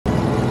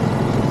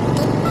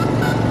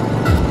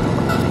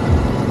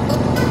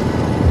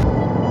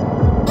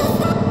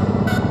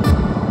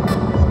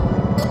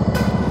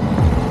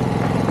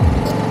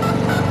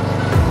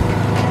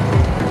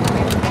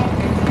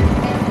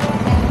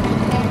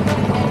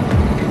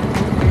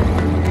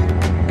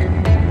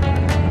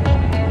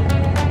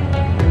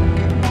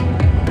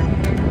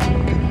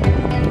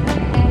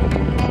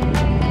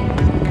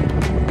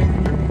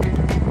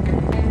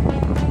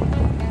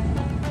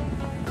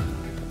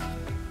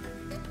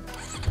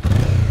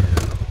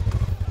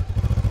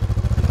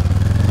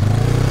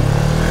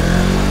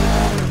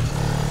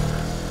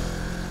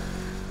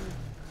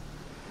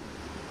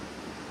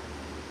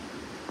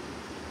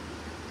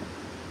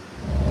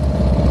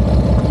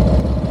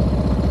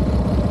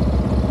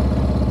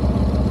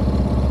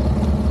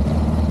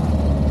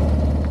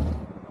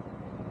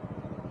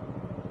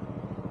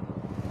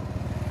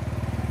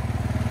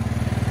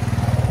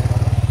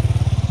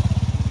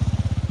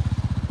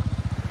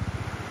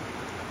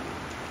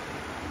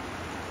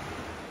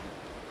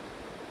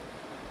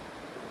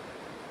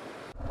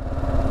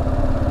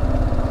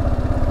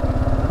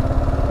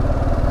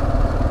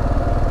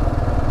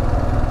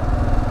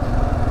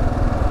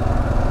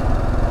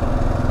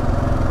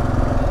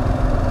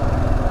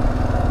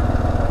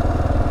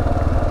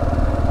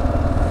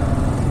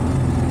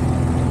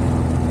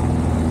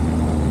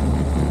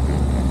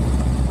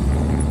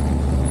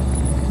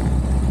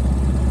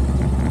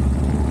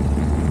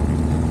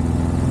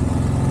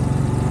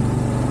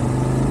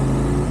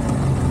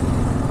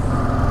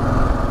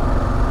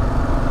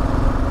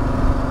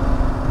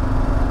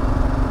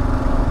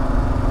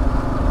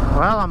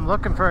I'm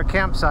looking for a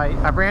campsite.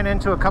 I've ran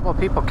into a couple of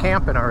people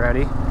camping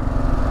already.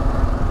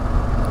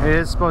 It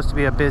is supposed to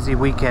be a busy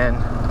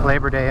weekend,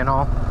 Labor Day and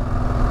all,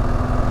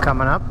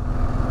 coming up.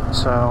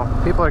 So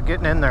people are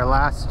getting in their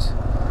last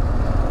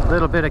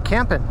little bit of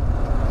camping.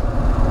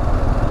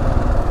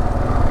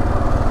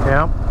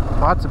 Yeah,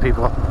 lots of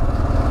people.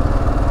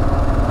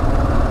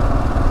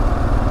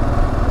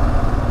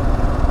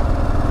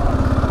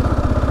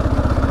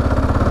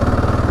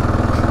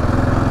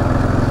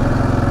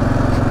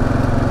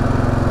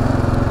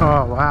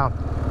 Oh, wow.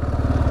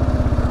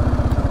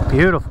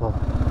 Beautiful.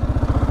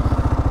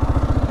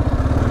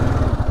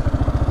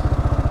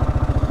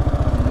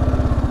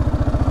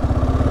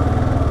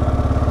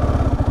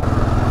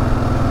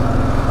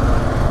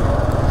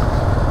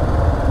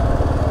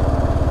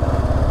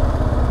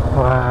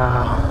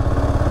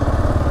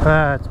 Wow.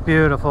 That's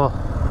beautiful.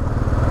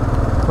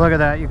 Look at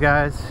that, you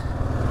guys.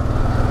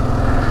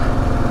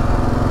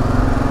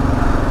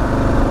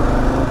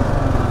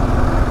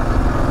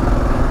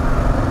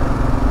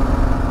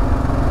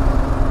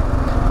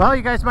 Well,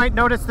 you guys might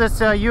notice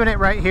this unit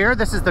right here.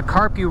 This is the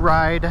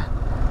Ride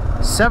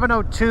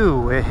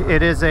 702.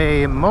 It is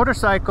a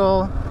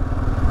motorcycle,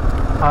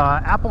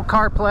 Apple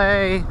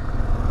CarPlay,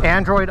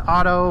 Android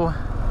Auto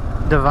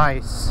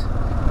device.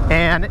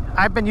 And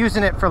I've been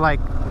using it for like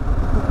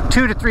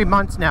 2 to 3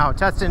 months now,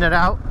 testing it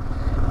out.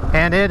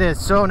 And it is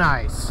so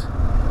nice.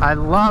 I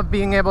love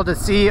being able to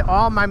see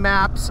all my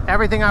maps,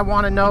 everything I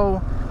want to know,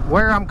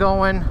 where I'm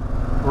going,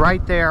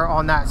 right there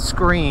on that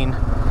screen.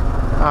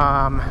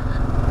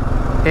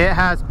 It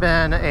has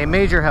been a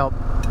major help,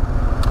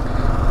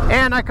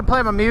 and I can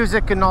play my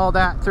music and all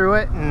that through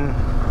it, and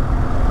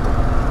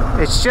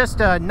it's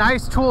just a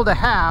nice tool to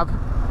have,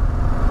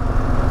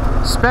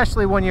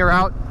 especially when you're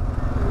out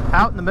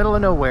in the middle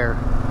of nowhere.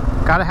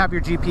 Gotta have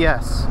your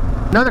GPS.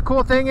 Another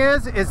cool thing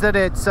is that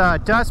it's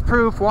dust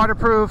proof,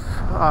 waterproof,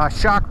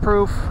 shock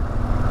proof.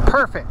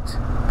 Perfect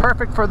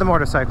for the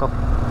motorcycle.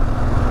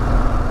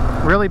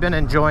 Really been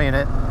enjoying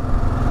it.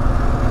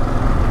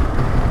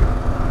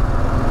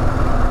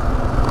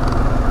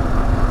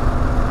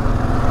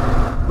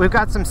 We've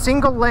got some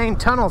single lane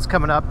tunnels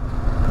coming up.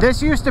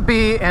 This used to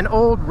be an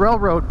old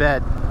railroad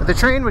bed. The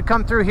train would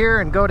come through here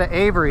and go to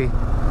Avery.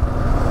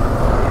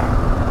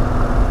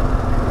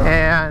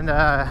 And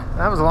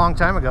that was a long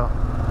time ago.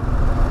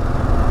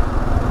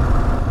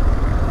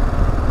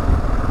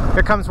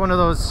 Here comes one of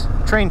those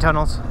train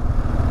tunnels.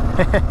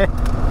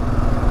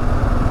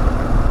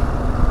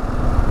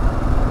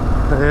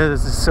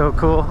 This is so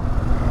cool.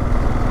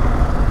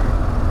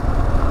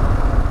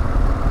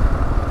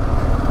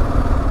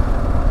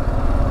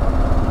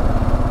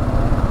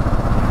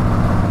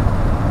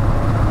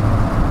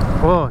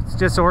 Whoa, it's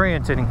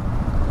disorienting.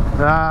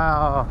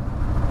 Wow.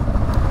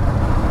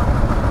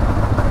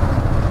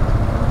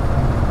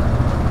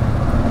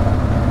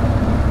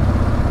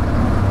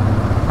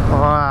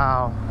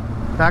 Wow.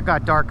 That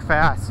got dark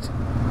fast.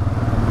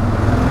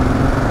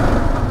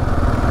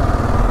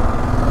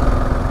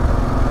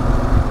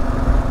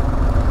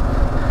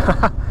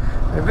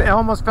 It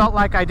almost felt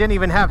like I didn't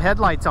even have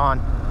headlights on.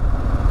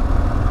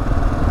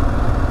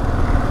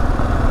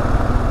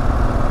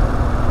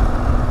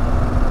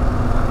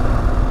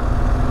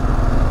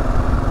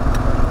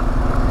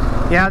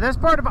 Yeah, this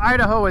part of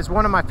Idaho is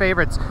one of my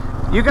favorites.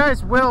 You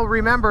guys will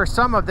remember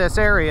some of this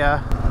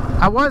area.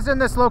 I was in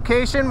this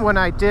location when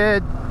I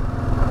did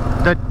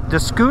the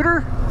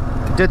scooter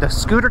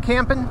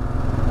camping,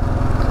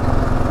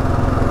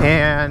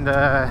 and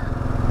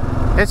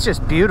it's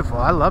just beautiful.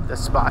 I love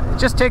this spot. It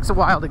just takes a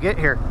while to get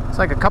here. It's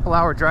like a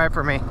couple-hour drive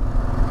for me.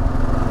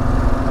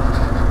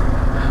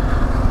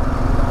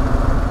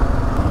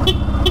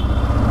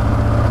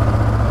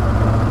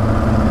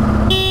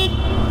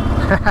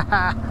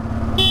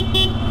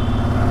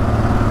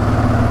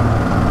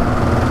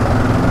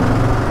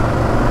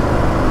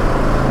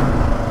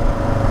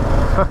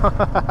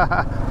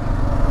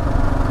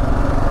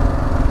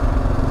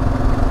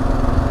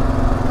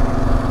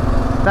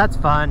 That's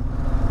fun.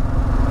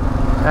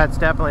 That's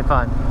definitely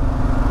fun.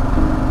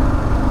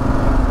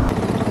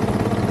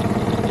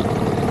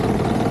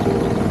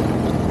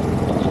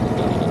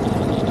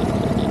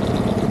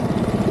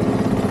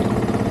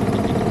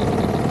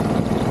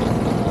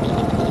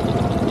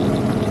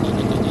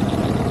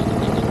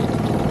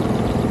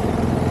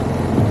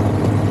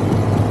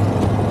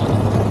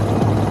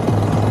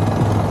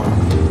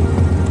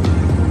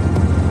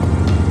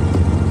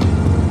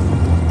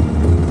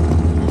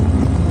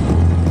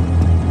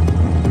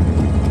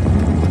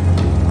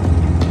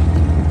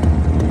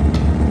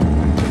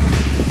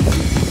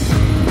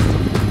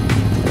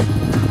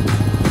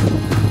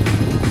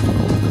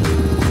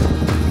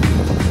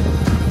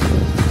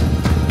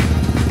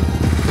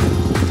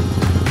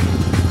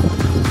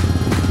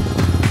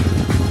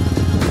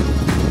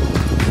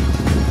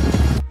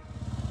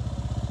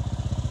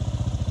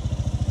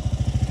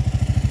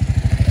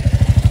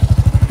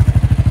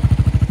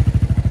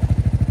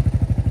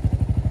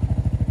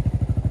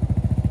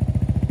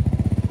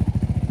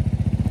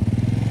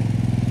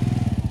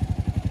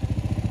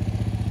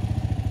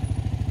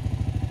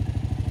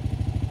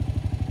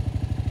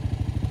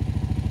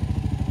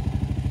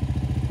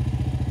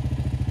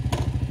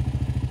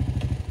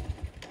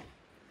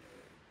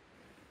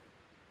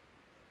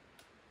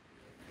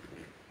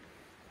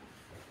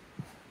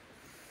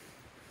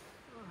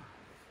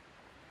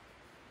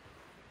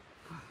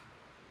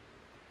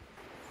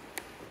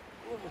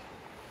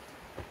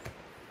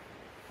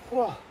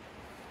 Oh,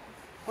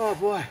 oh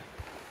boy.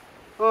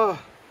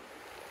 Oh,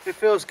 it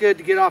feels good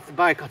to get off the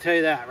bike, I'll tell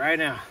you that right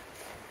now.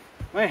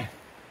 Man.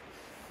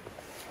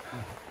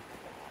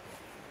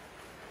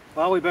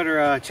 Well, we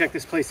better check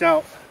this place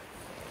out.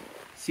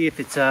 See if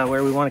it's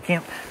where we want to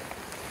camp.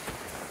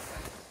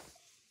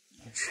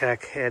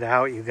 Check it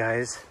out, you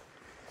guys.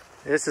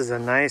 This is a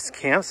nice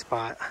camp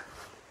spot.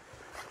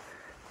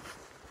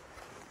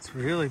 It's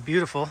really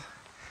beautiful.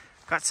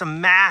 Got some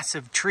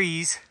massive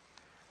trees.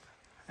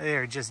 They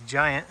are just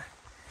giant.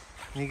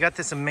 And you got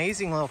this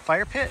amazing little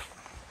fire pit.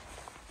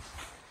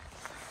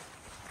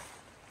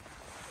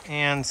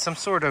 And some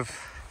sort of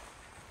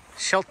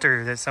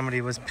shelter that somebody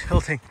was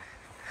building.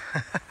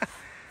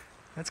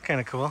 That's kind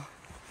of cool.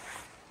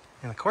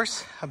 And of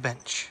course, a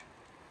bench.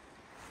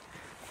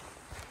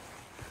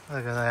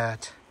 Look at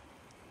that.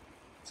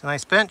 It's a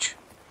nice bench.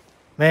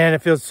 Man,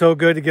 it feels so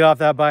good to get off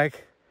that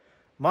bike.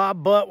 My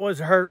butt was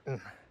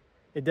hurting.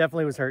 It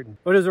definitely was hurting.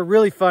 But it was a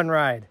really fun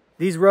ride.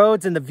 These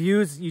roads and the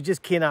views, you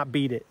just cannot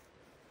beat it.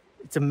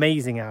 It's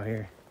amazing out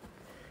here.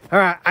 All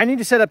right, I need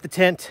to set up the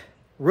tent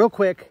real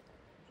quick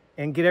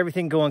and get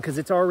everything going because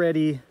it's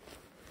already,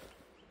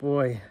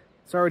 boy,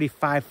 it's already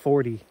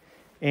 5:40.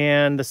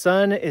 And the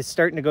sun is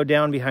starting to go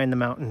down behind the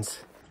mountains.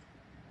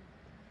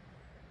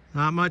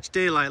 Not much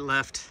daylight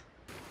left.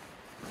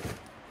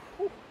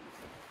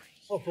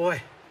 Oh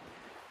boy,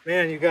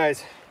 man, you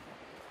guys,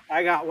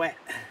 I got wet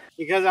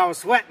because I was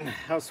sweating.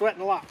 I was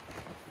sweating a lot.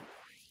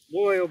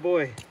 Boy, oh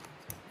boy.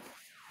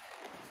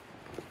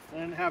 I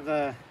didn't have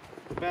the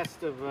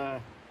best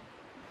of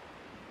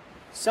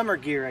summer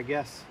gear, I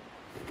guess.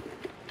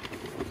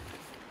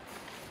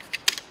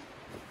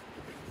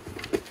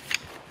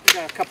 We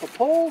got a couple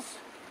poles.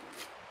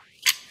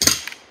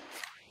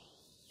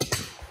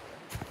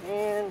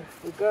 And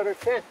we've got our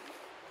tent.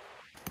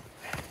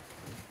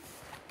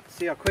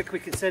 See how quick we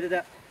can set it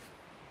up.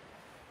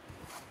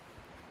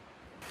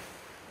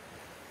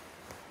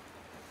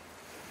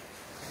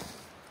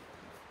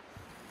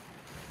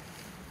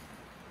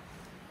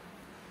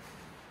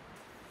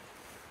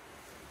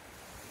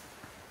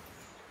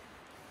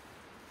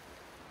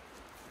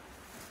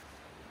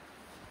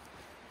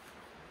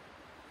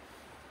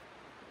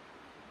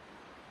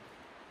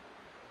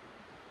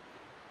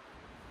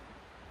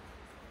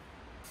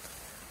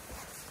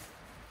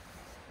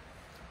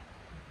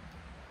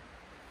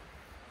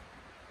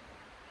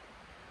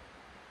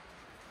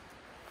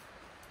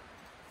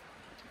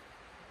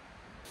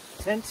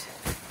 Tent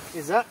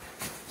is up.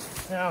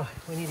 Now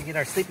we need to get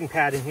our sleeping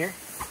pad in here.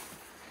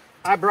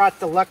 I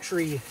brought the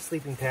luxury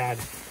sleeping pad.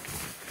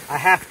 I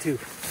have to.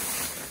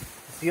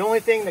 It's the only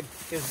thing that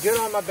is good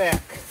on my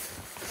back.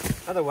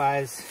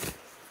 Otherwise,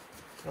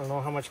 I don't know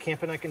how much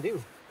camping I can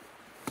do.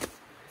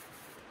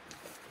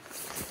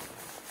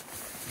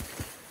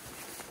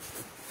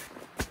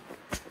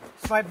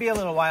 This might be a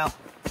little while.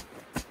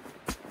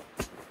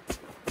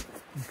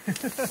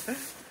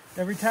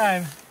 Every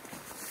time.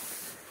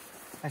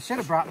 I should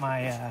have brought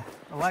my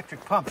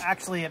electric pump.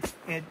 Actually,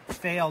 it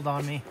failed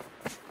on me.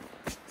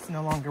 It's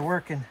no longer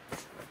working.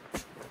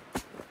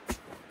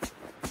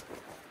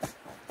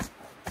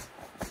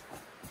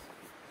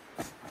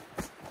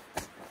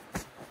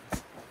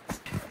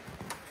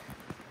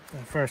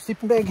 And for our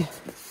sleeping bag.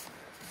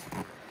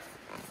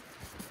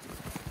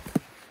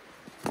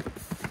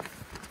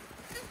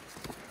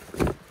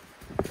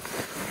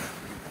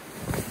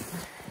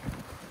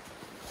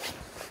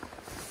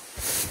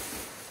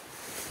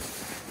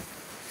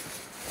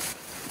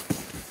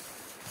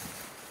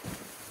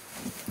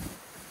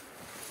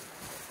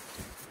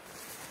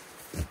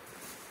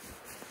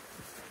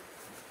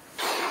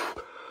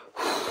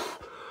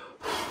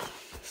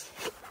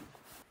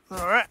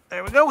 All right,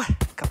 there we go. A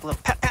couple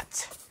of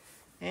pet-pets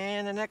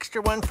and an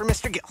extra one for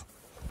Mr. Gill.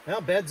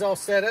 Well, bed's all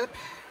set up.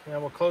 Now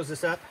we'll close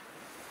this up,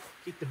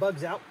 keep the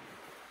bugs out.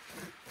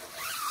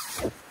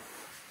 You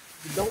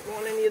don't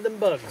want any of them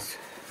bugs.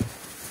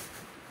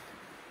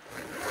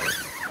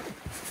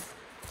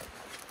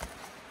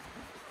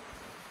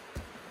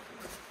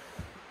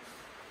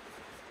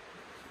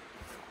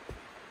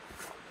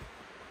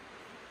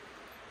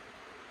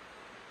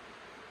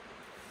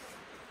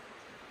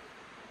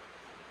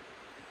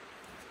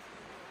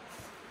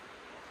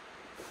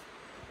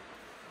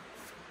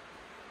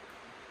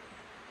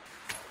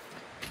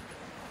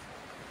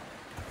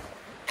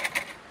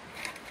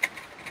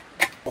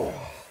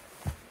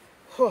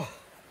 Oh,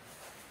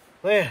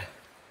 man,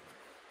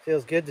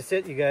 feels good to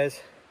sit, you guys.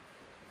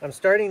 I'm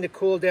starting to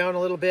cool down a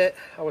little bit.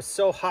 I was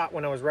so hot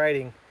when I was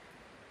riding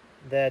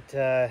that,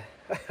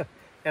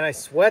 and I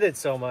sweated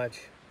so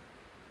much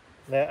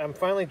that I'm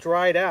finally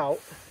dried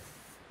out,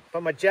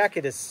 but my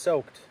jacket is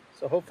soaked.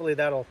 So hopefully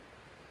that'll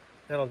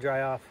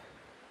dry off.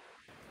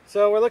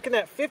 So we're looking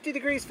at 50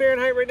 degrees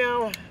Fahrenheit right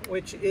now,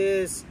 which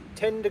is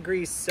 10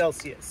 degrees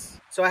Celsius.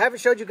 So I haven't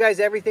showed you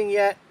guys everything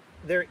yet.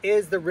 There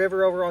is the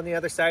river over on the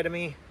other side of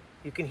me.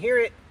 You can hear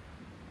it,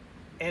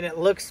 and it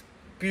looks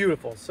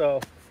beautiful.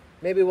 So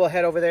maybe we'll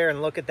head over there and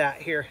look at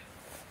that here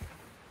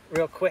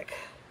real quick.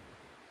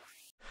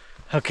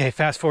 Okay,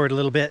 fast forward a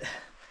little bit.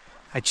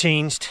 I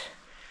changed.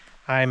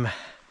 I'm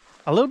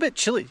a little bit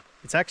chilly.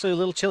 It's actually a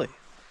little chilly.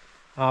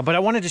 But I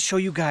wanted to show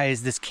you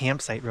guys this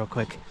campsite real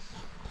quick.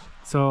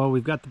 So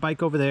we've got the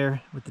bike over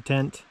there with the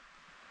tent.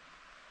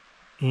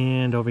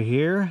 And over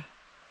here,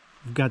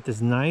 we've got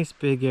this nice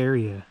big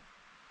area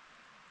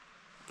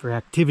for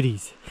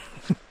activities.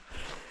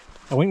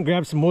 I went and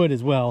grabbed some wood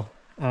as well.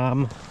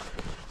 I'm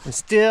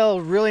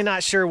still really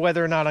not sure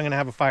whether or not I'm gonna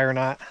have a fire or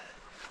not.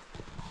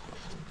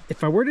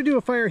 If I were to do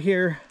a fire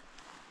here,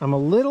 I'm a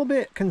little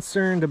bit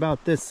concerned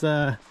about this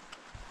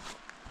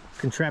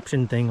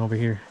contraption thing over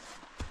here,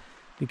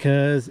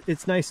 because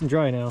it's nice and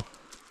dry now.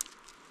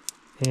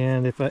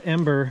 And if an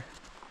ember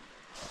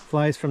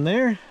flies from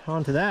there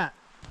onto that,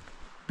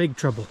 big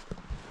trouble.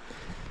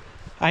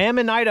 I am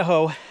in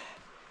Idaho.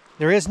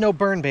 There is no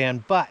burn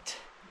ban, but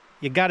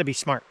you gotta be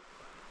smart.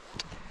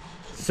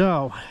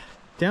 So,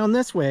 down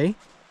this way,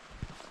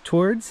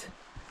 towards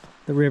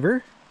the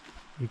river,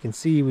 you can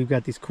see we've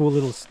got these cool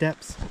little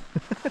steps.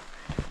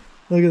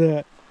 Look at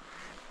that.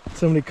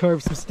 Somebody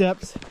carved some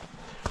steps.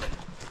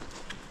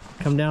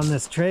 Come down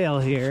this trail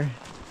here.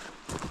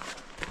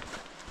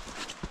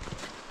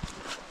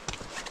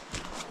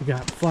 We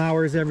got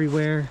flowers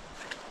everywhere.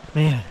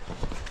 Man,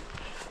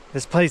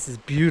 this place is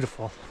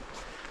beautiful.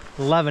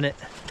 Loving it.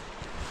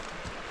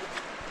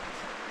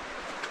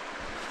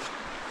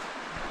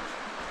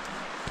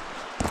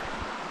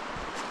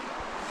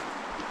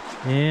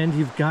 And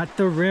you've got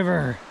the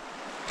river.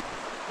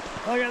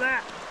 Look at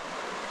that.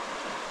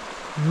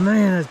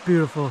 Man, that's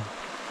beautiful.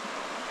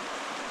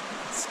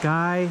 The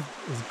sky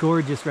is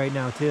gorgeous right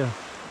now too.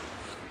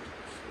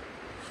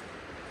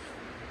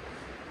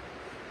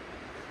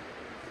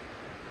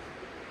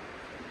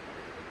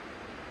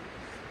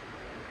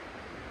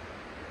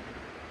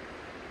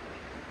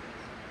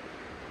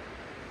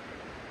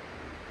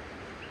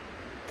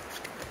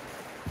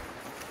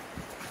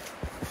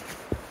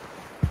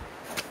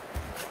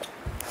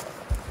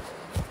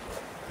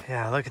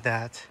 Yeah, look at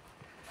that.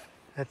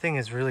 That thing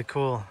is really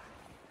cool.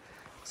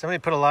 Somebody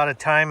put a lot of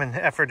time and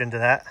effort into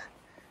that.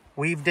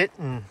 Weaved it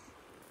and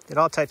did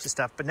all types of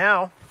stuff. But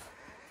now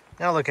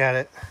look at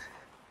it.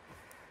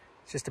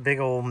 It's just a big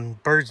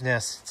old bird's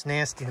nest. It's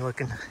nasty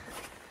looking.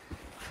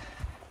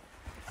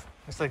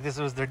 Looks like this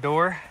was their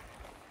door.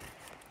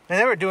 And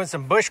they were doing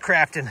some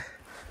bushcrafting.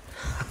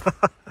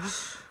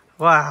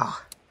 Wow.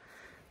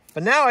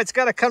 But now it's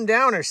got to come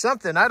down or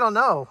something. I don't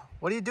know.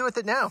 What do you do with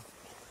it now?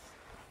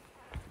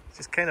 It's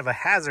just kind of a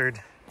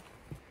hazard.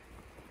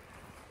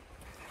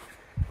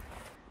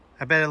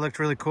 I bet it looked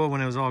really cool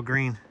when it was all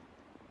green.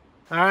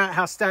 All right,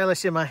 how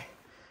stylish am I?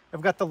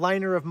 I've got the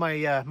liner of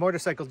my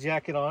motorcycle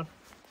jacket on.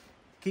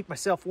 Keep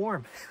myself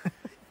warm.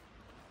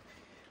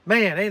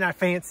 Man, ain't I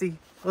fancy?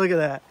 Look at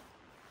that.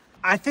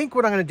 I think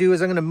what I'm gonna do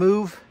is I'm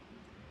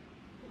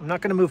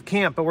not gonna move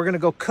camp, but we're gonna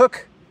go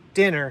cook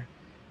dinner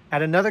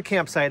at another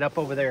campsite up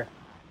over there,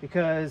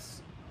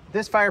 because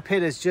this fire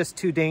pit is just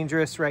too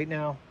dangerous right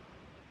now.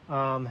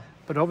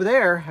 But over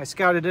there, I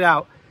scouted it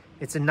out.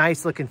 It's a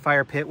nice looking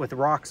fire pit with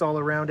rocks all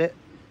around it.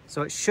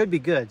 So it should be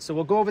good. So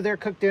we'll go over there,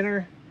 cook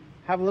dinner,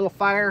 have a little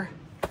fire,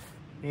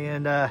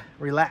 and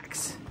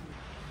relax.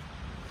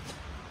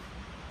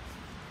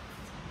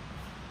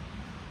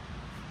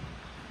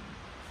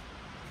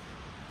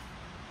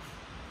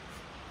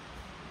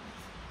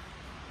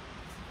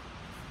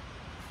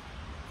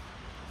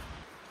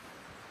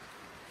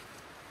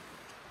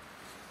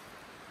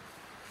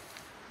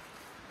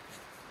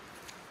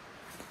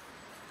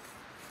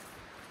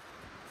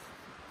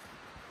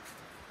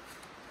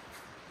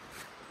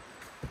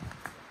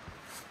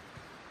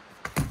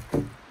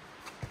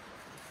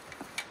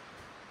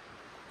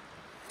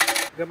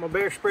 Got my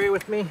bear spray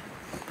with me,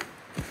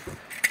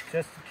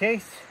 just in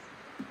case.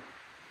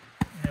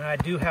 And I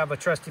do have a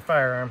trusty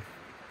firearm,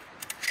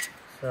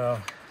 so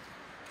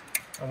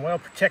I'm well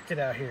protected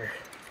out here.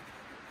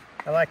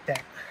 I like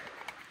that,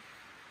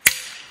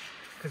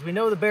 because we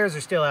know the bears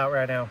are still out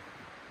right now,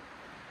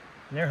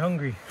 and they're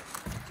hungry.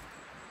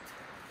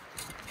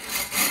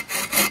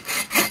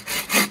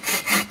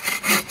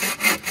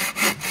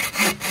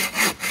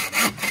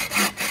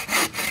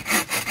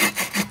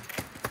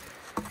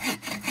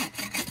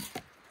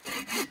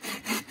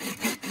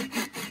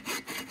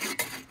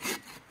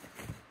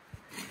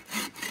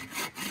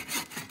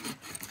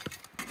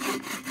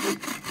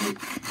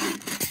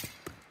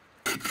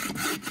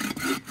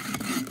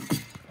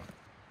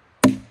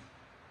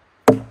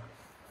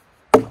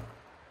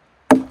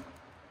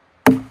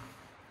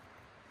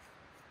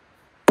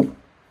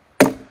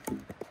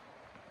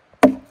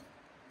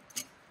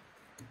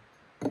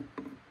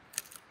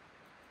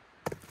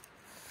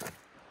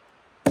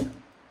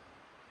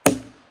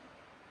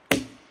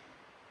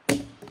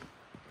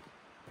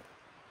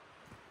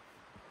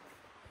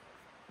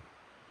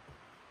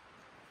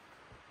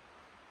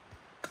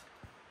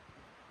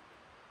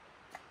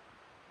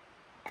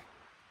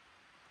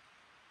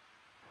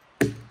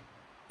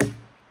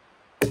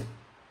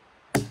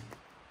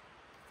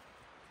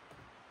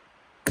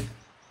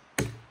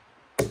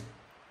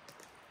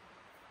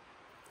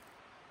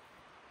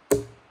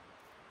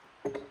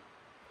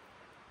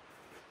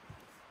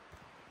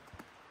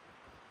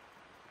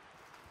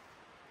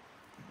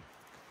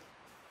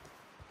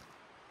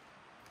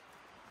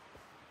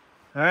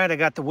 All right, I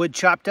got the wood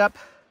chopped up.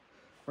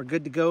 We're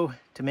good to go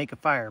to make a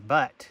fire,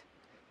 but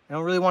I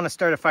don't really want to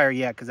start a fire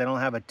yet because I don't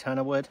have a ton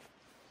of wood.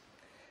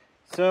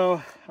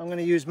 So I'm going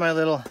to use my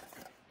little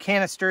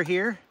canister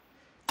here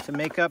to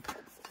make up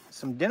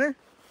some dinner.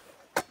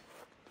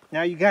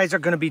 Now you guys are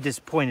going to be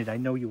disappointed. I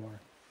know you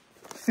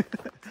are.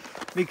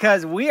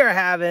 Because we are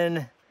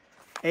having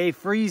a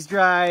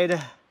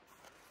freeze-dried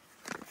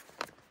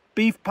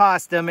beef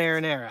pasta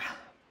marinara.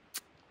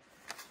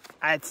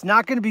 It's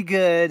not going to be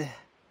good,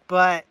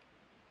 but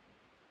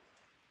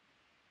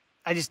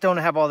I just don't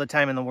have all the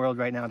time in the world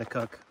right now to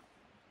cook.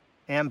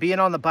 And being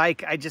on the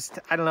bike, I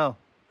don't know.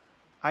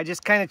 I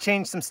just kind of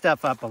changed some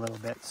stuff up a little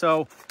bit.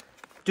 So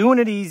doing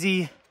it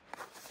easy,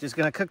 just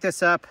gonna cook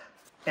this up,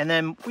 and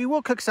then we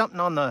will cook something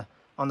on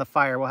the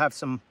fire. We'll have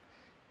some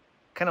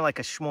kind of like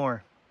a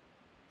s'more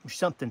or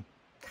something.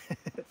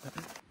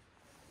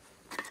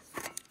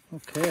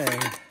 Okay.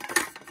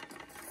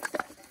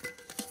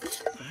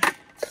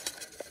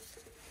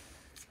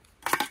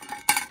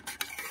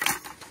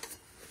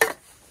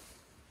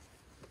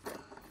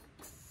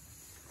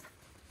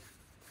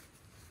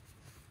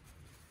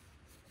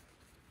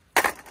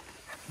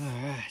 All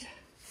right,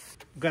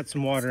 I've got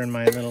some water in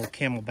my little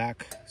Camelback,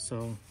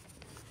 so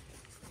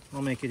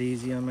I'll make it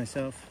easy on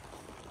myself.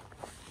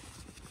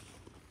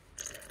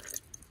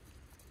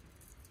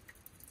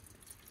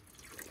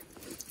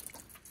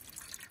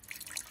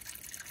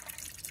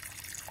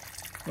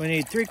 We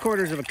need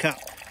 3/4 of a cup.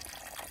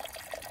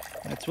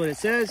 That's what it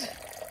says.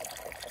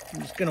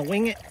 I'm just gonna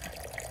wing it.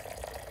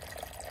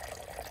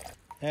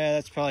 Yeah,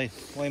 that's probably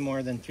way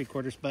more than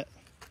 3/4, but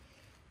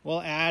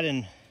we'll add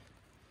and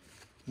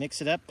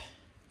mix it up.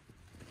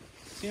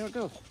 See how it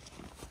goes.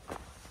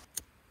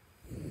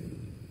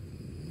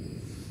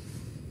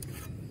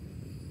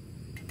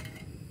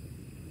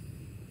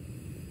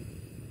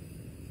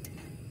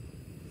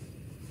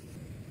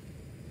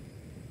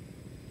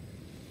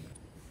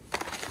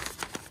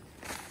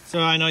 So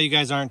I know you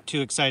guys aren't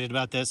too excited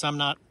about this. I'm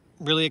not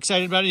really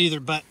excited about it either,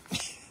 but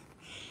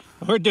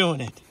we're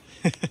doing it.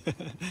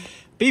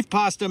 Beef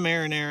pasta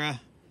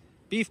marinara.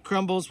 Beef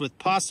crumbles with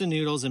pasta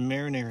noodles and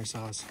marinara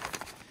sauce.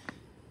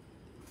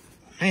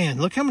 Man,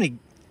 look how many...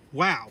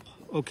 Wow.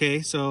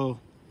 Okay, so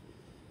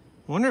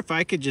I wonder if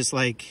I could just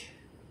like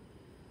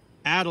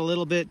add a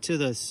little bit to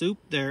the soup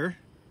there.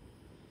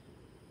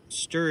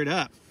 Stir it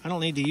up. I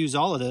don't need to use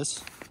all of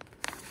this.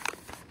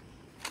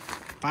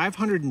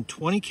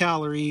 520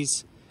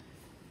 calories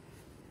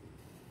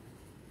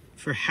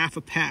for half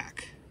a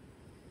pack.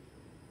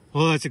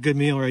 Oh, that's a good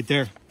meal right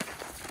there.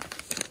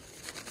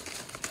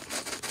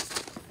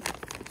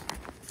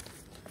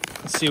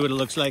 Let's see what it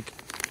looks like.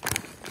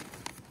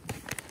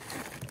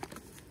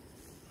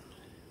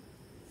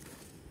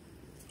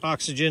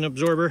 Oxygen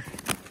absorber.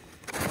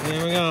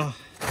 There we go.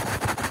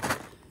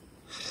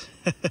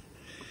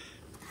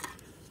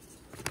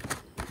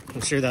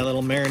 I'm sure that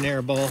little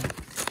marinara ball.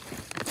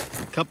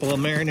 A couple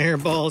of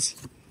marinara balls.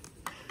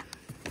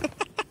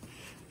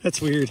 That's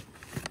weird.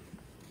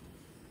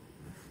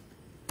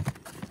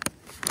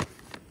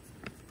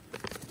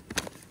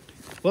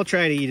 We'll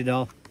try to eat it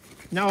all.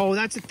 No,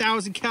 that's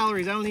 1,000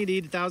 calories. I don't need to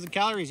eat 1,000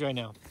 calories right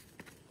now.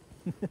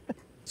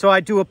 So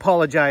I do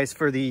apologize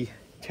for the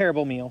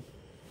terrible meal.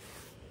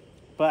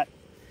 But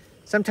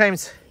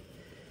sometimes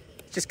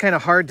it's just kind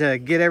of hard to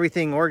get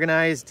everything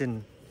organized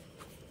and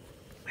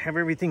have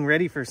everything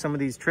ready for some of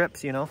these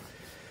trips, you know.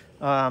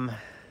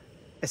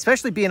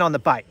 Especially being on the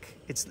bike.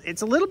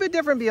 It's a little bit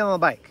different being on the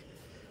bike.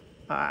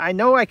 I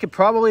know I could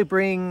probably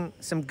bring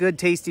some good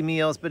tasty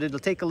meals, but it'll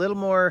take a little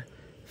more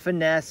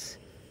finesse.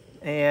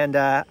 And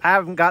I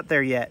haven't got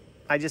there yet.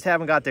 I just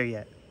haven't got there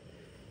yet.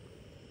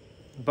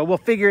 But we'll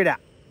figure it out.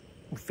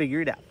 We'll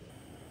figure it out.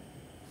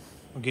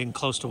 We're getting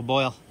close to a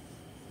boil.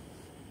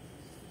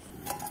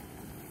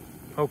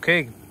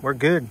 Okay, we're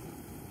good.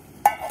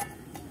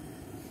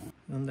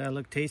 Doesn't that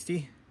look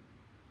tasty?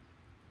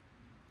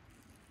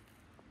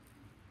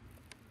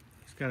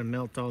 Just gotta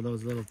melt all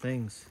those little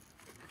things.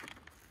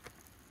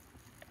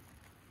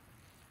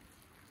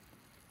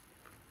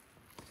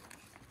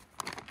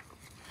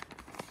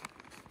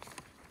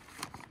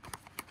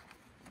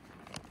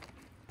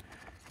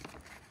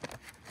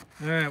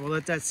 All right, we'll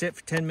let that sit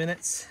for 10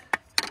 minutes.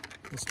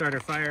 We'll start our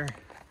fire.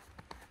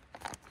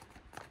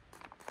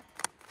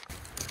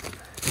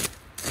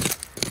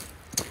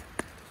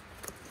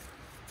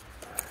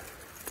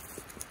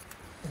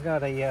 I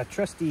got a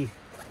trusty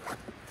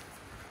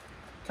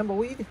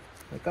tumbleweed,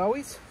 like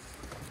always,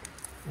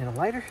 and a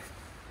lighter.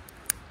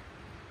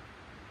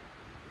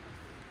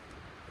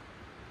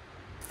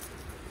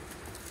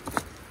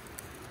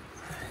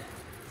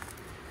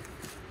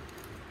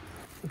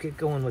 We'll get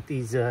going with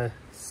these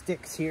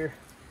sticks here.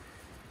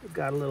 We've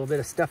got a little bit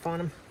of stuff on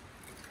them,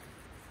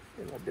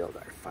 and we'll build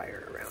our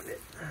fire around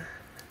it.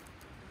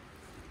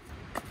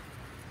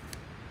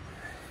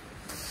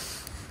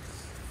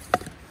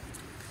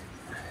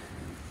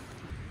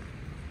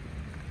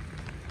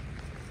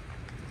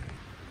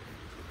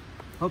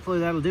 Hopefully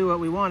that'll do what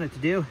we want it to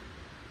do.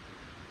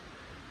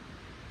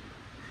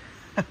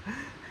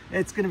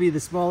 It's gonna be the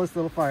smallest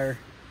little fire.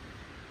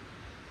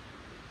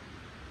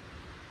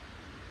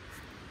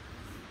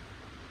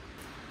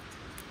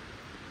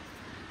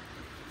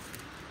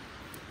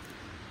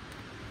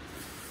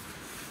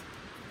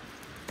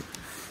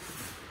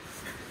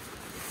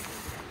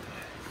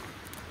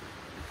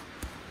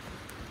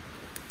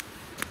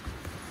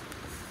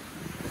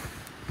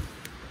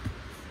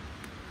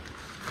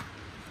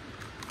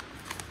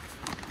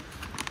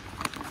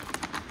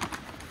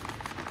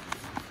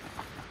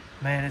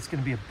 man, it's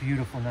gonna be a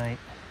beautiful night.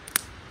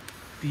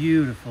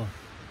 Beautiful.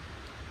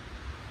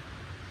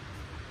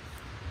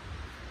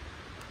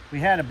 We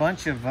had a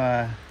bunch of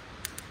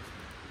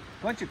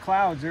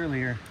clouds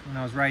earlier when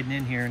I was riding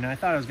in here, and I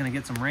thought I was gonna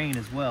get some rain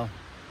as well.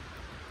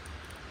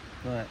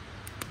 But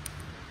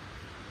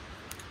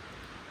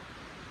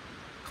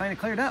kind of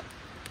cleared up,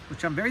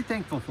 which I'm very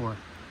thankful for.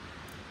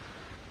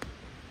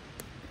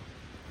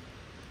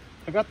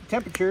 I got the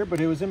temperature,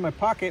 but it was in my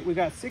pocket. We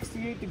got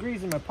 68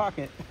 degrees in my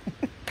pocket.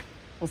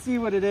 We'll see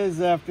what it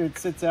is after it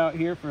sits out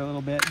here for a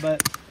little bit,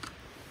 but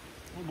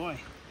oh boy.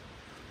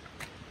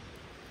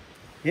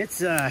 It's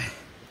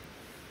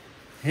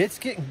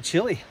getting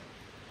chilly.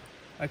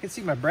 I can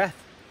see my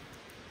breath.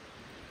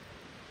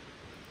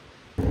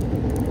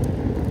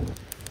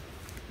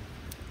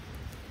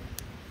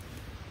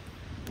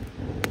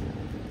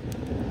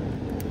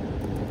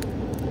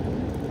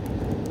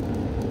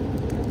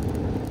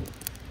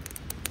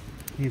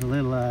 Need a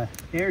little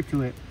air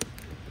to it.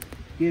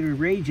 Get her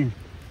raging.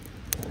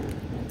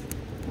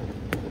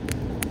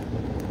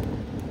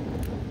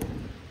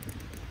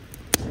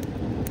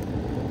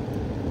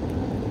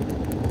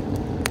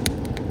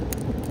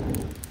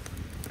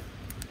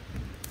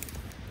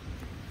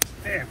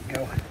 There we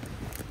go.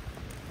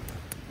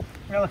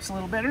 That looks a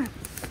little better.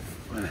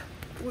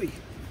 Oy.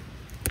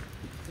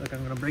 Look,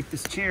 I'm gonna break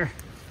this chair.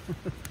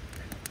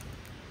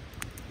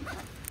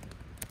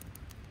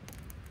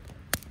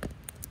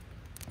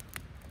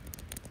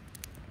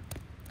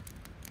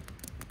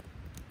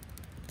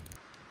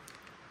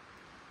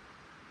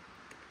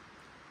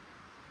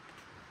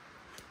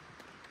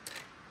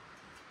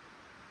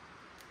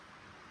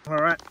 All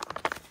right.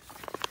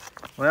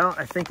 Well,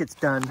 I think it's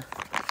done.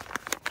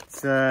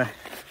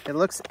 It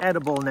looks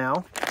edible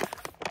now,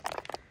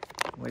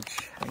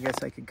 which I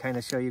guess I could kind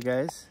of show you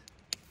guys.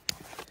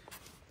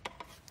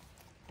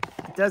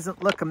 It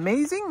doesn't look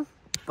amazing,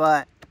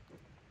 but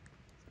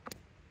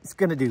it's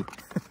gonna do.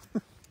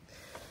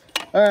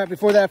 All right,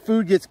 before that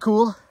food gets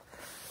cool,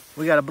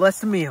 we gotta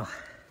bless the meal.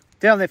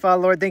 Dear Heavenly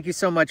Father, Lord, thank you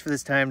so much for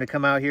this time to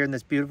come out here in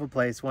this beautiful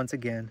place once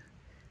again.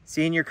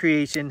 Seeing your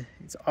creation,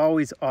 it's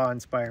always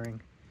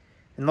awe-inspiring.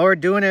 And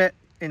Lord, doing it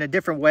in a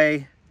different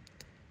way,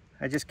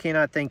 I just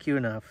cannot thank you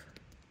enough.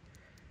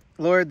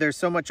 Lord, there's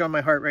so much on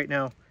my heart right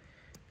now.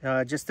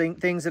 Just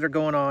things that are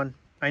going on.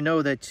 I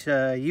know that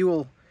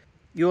you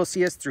will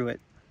see us through it.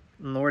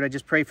 And Lord, I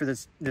just pray for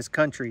this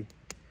country.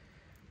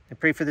 I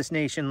pray for this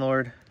nation,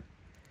 Lord.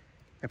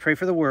 I pray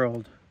for the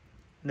world,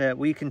 that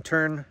we can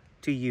turn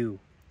to you.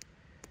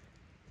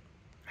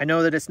 I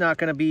know that it's not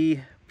going to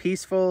be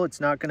peaceful. It's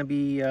not going to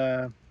be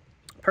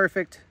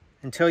perfect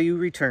until you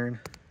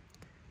return.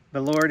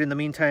 But Lord, in the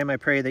meantime, I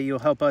pray that you'll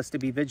help us to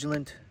be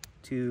vigilant,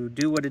 to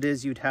do what it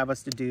is you'd have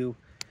us to do,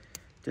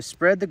 to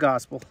spread the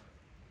gospel.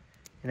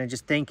 And I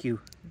just thank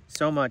you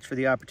so much for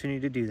the opportunity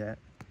to do that.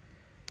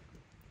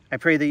 I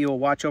pray that you will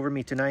watch over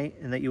me tonight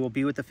and that you will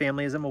be with the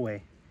family as I'm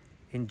away.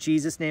 In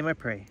Jesus' name I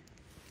pray.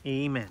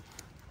 Amen.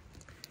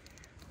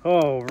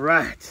 All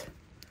right.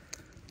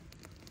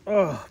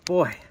 Oh,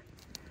 boy.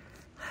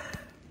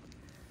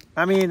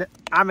 I mean,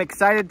 I'm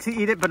excited to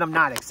eat it, but I'm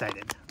not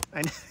excited.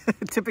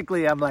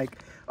 Typically, I'm like,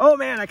 oh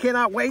man, I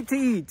cannot wait to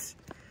eat.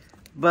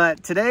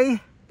 But today,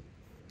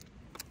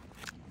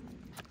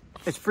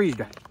 it's freeze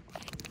dried.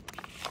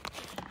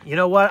 You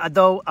know what?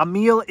 Though a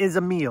meal is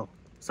a meal,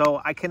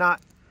 so I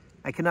cannot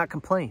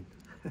complain.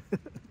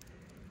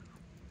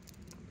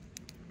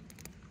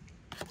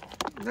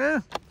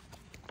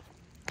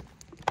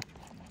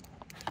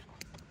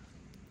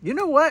 You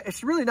know what?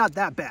 It's really not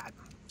that bad.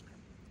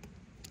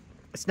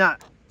 It's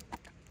not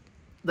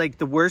like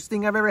the worst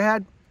thing I've ever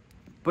had,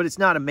 but it's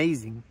not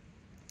amazing.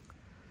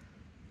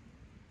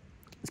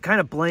 It's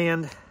kind of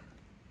bland,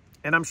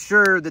 and I'm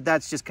sure that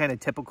that's just kind of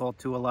typical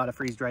to a lot of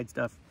freeze-dried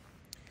stuff.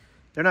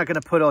 They're not going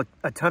to put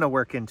a ton of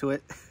work into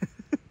it.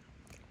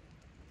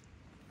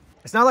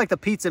 It's not like the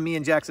pizza me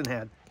and Jackson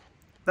had.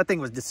 That thing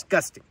was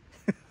disgusting.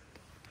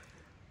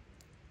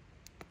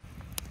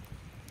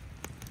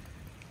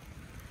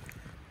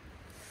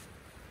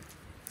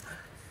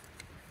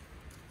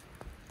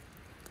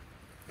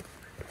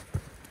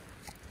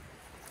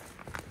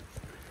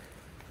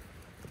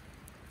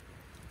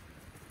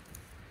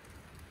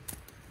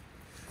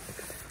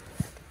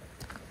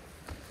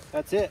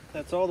 That's it.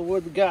 That's all the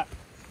wood we got.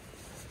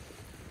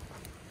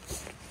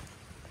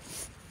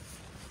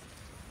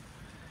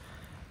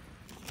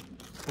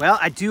 Well,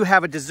 I do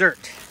have a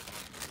dessert.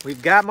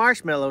 We've got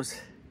marshmallows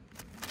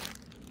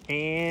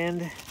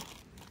and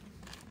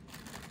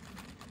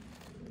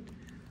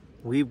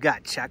we've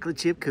got chocolate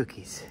chip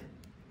cookies.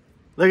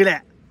 Look at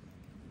that.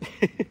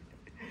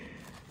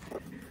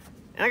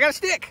 And I got a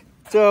stick.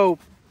 So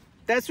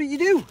that's what you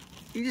do.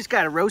 You just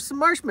got to roast some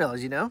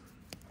marshmallows, you know.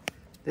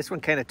 This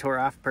one kind of tore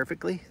off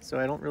perfectly, so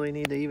I don't really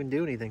need to even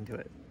do anything to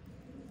it.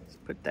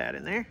 Just put that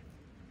in there.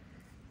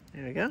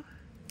 There we go.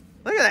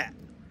 Look at that.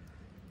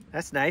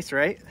 That's nice,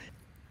 right? It's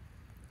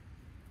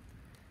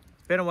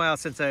been a while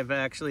since I've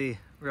actually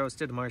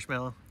roasted a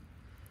marshmallow.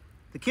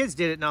 The kids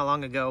did it not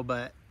long ago,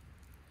 but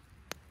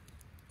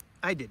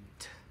I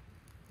didn't.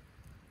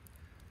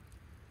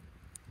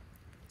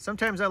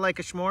 Sometimes I like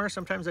a s'more,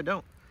 sometimes I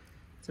don't.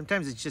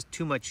 Sometimes it's just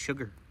too much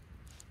sugar.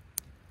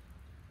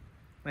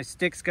 My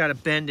stick's got a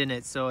bend in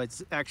it, so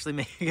it's actually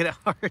making it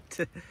hard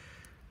to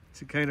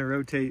kind of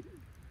rotate.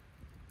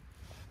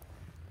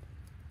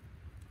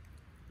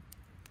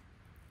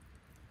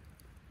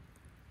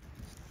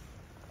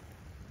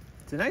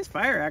 It's a nice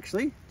fire,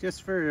 actually,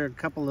 just for a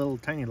couple little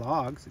tiny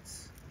logs.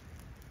 It's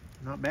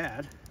not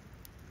bad.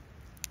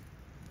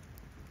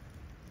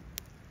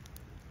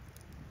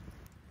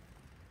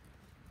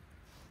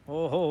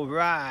 Oh,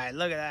 right,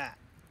 look at that.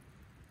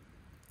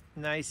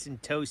 Nice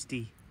and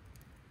toasty.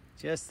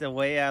 Just the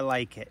way I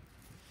like it.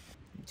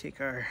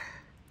 Take our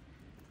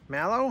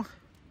mallow.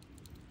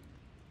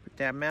 Put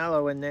that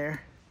mallow in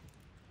there.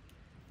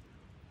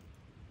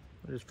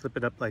 We'll just flip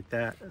it up like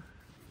that.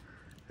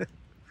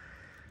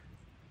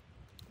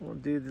 We'll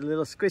do the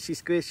little squishy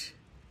squish.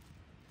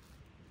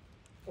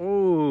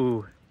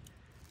 Ooh.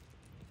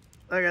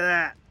 Look at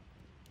that.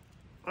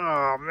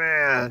 Oh,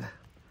 man.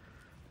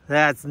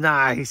 That's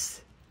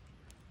nice.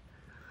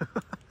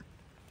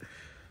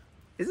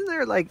 Isn't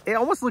there like, it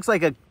almost looks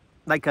like a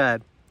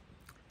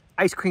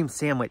ice cream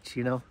sandwich,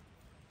 you know?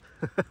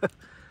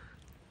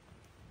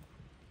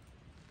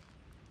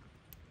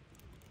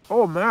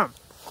 Oh man,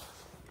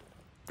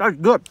 that's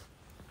good.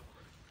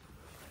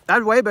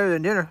 That's way better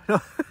than dinner.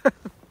 I'm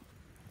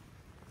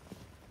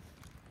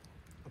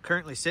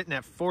currently sitting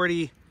at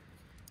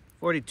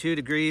 42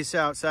 degrees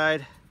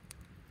outside,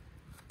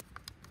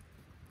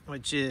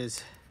 which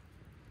is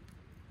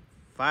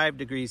 5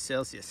 degrees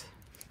Celsius.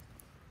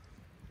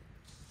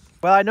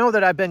 Well, I know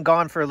that I've been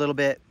gone for a little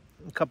bit,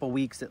 a couple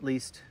weeks at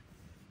least.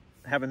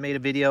 I haven't made a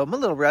video. I'm a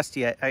little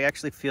rusty. I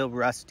actually feel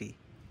rusty.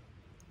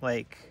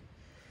 Like,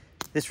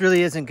 this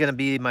really isn't going to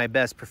be my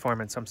best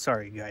performance. I'm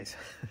sorry, guys.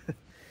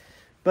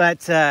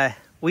 But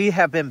we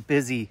have been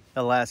busy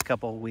the last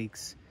couple of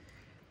weeks.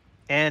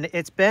 And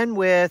it's been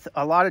with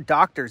a lot of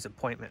doctor's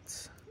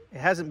appointments. It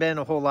hasn't been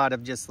a whole lot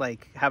of just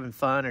like having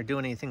fun or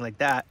doing anything like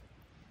that.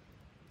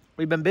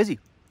 We've been busy.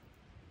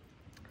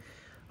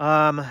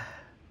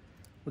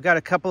 We got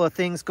a couple of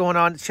things going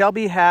on.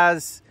 Shelby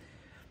has,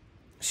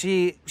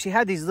 she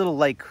had these little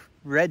like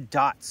red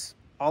dots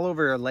all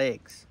over her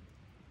legs.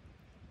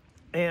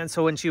 And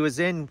so when she was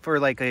in for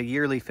like a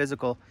yearly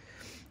physical,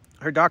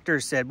 her doctor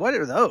said, "What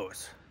are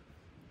those?"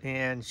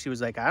 And she was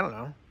like, "I don't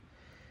know."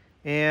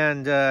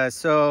 And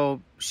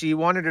so she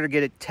wanted her to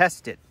get it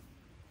tested.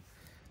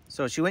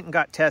 So she went and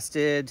got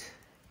tested,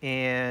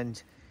 and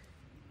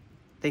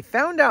they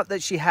found out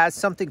that she has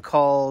something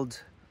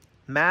called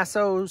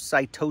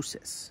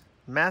mastocytosis.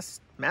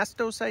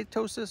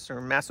 Mastocytosis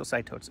or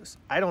mastocytosis.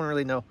 I don't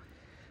really know.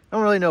 I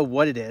don't really know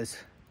what it is.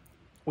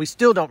 We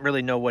still don't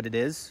really know what it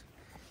is.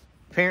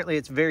 Apparently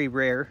it's very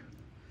rare,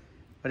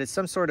 but it's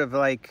some sort of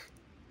like,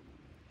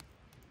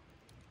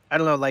 I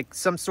don't know, like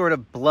some sort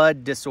of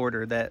blood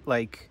disorder that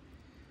like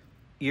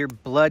your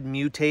blood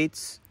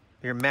mutates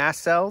your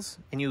mast cells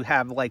and you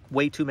have like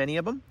way too many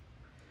of them.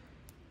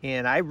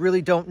 And I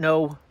really don't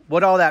know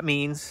what all that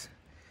means,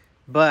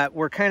 but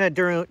we're kind of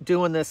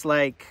doing this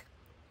like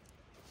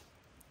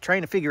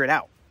trying to figure it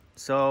out.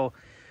 So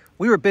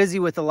we were busy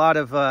with a lot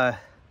of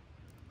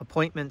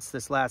appointments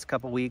this last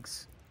couple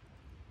weeks.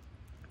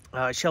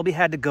 Shelby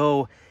had to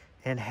go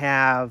and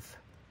have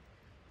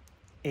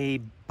a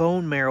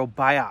bone marrow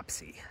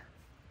biopsy,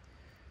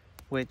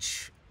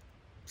 which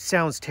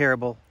sounds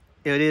terrible.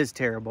 It is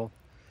terrible.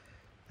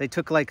 They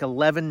took like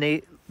 11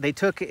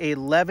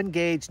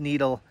 gauge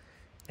needle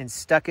and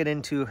stuck it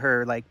into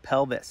her like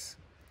pelvis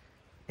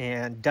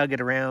and dug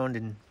it around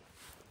and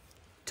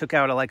took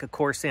out like a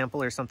core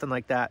sample or something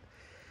like that.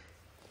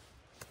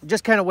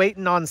 Just kind of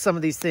waiting on some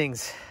of these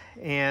things.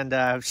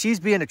 And she's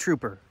being a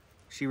trooper.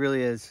 She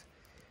really is.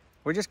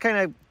 We're just kind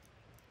of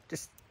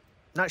just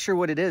not sure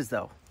what it is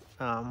though.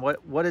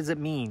 What does it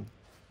mean?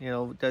 You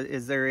know,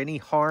 is there any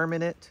harm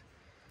in it?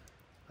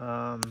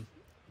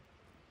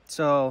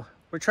 So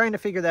we're trying to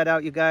figure that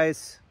out, you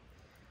guys.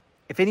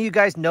 If any of you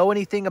guys know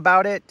anything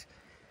about it,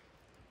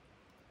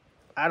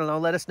 I don't know,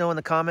 let us know in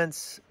the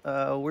comments.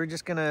 We're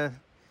just gonna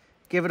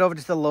give it over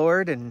to the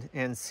Lord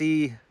and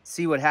see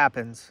what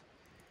happens.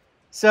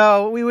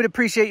 So we would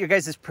appreciate your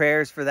guys'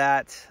 prayers for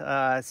that,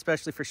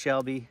 especially for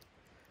Shelby.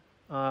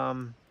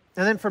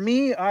 And then for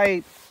me,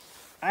 I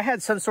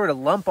had some sort of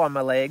lump on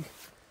my leg.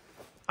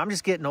 I'm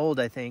just getting old,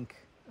 I think.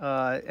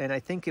 And I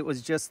think it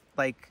was just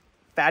like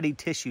fatty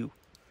tissue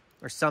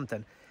or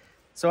something.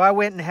 So I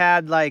went and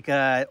had like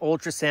a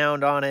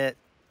ultrasound on it.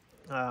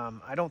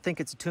 I don't think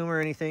it's a tumor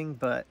or anything,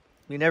 but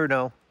you never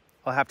know.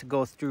 I'll have to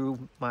go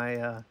through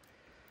my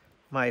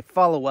my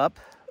follow-up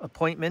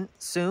appointment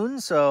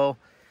soon. So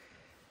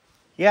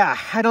yeah,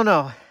 I don't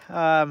know.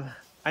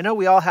 I know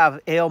we all have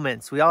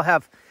ailments. We all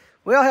have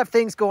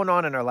things going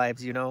on in our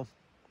lives, you know.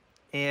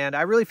 And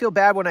I really feel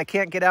bad when I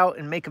can't get out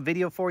and make a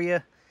video for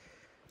you.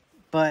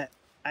 But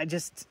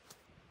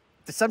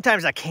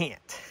sometimes I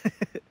can't.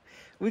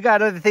 We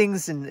got other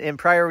things and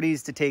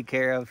priorities to take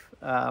care of.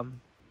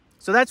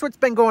 So that's what's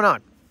been going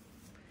on.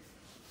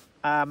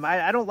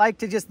 I don't like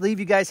to just leave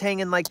you guys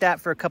hanging like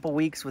that for a couple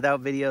weeks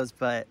without videos,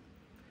 but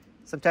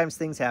Sometimes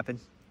things happen.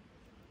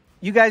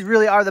 You guys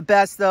really are the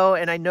best though,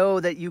 and I know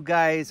that you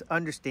guys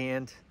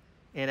understand,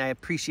 and I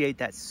appreciate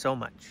that so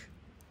much.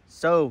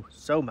 So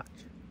much.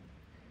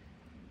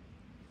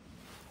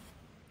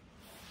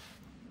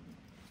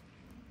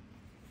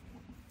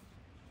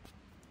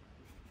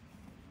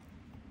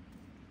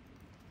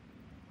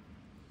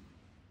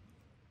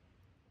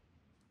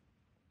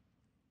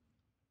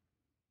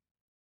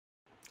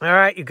 All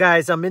right, you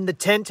guys, I'm in the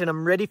tent and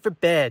I'm ready for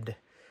bed.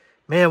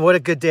 Man, what a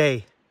good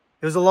day.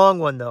 It was a long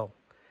one though,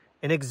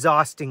 an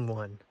exhausting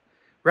one.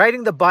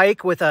 Riding the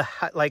bike with a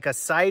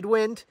side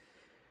wind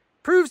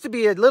proves to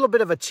be a little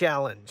bit of a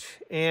challenge,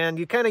 and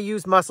you kind of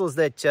use muscles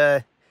that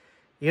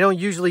you don't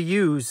usually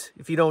use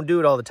if you don't do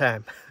it all the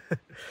time.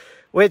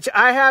 Which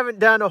I haven't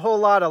done a whole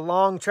lot of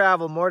long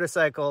travel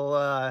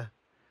motorcycle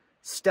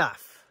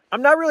stuff.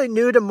 I'm not really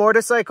new to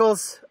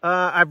motorcycles.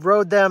 I've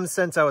rode them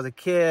since I was a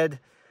kid.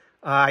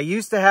 I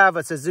used to have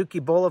a Suzuki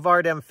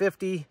Boulevard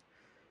M50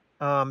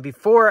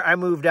 before I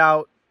moved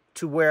out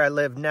to where I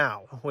live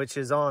now, which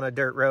is on a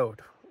dirt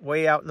road,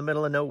 way out in the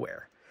middle of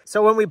nowhere.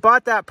 So when we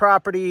bought that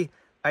property,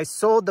 I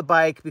sold the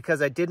bike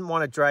because I didn't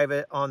want to drive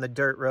it on the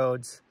dirt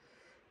roads.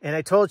 And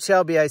I told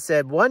Shelby, I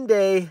said, one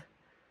day,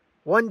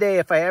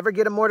 if I ever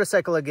get a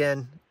motorcycle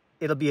again,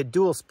 it'll be a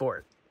dual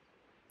sport,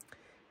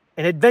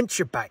 an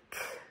adventure bike.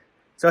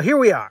 So here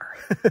we are.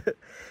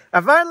 I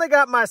finally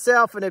got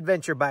myself an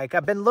adventure bike.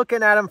 I've been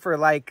looking at them for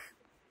like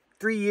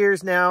 3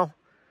 years now.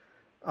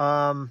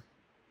 And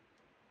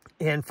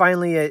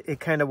finally it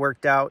kind of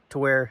worked out to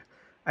where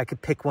I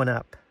could pick one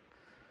up.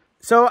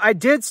 So I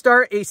did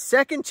start a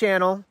second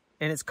channel,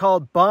 and it's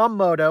called Bomb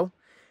Moto.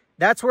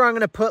 That's where I'm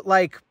going to put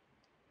like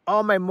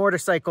all my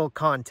motorcycle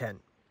content.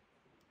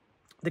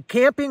 The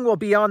camping will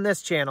be on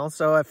this channel.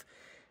 So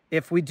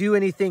if we do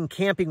anything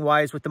camping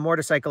wise with the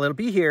motorcycle, it'll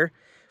be here.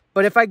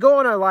 But if I go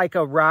on a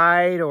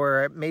ride,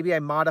 or maybe I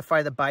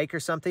modify the bike or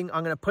something,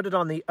 I'm going to put it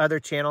on the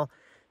other channel.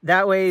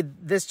 That way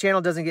this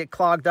channel doesn't get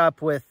clogged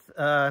up with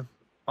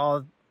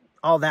all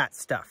that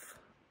stuff.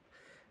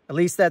 At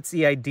least that's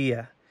the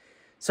idea.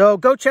 So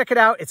go check it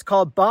out. It's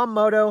called Bomb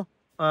Moto.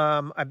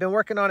 I've been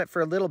working on it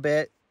for a little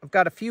bit. I've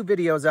got a few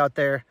videos out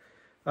there.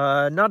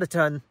 Not a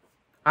ton.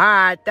 All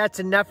right, that's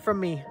enough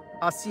from me.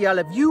 I'll see all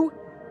of you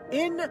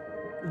in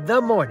the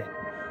morning.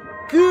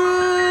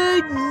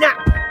 Good night.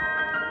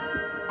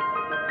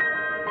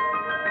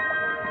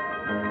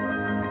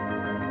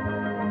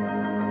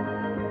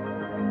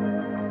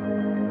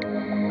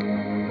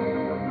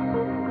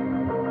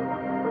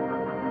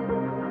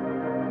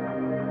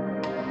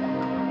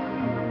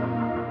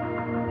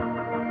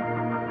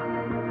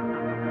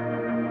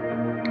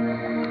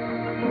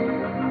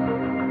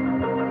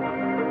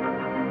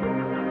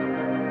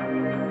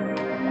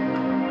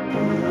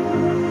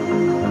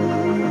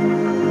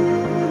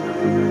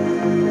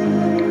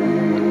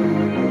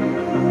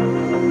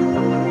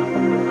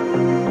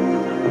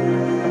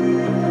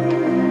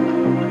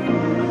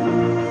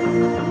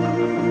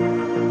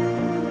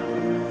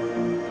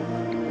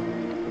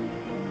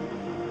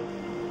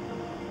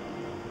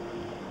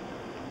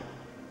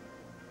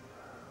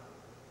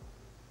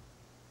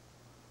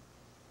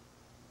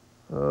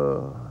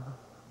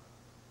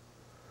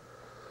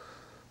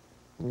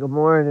 Good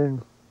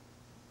morning.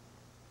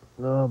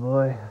 Oh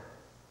boy.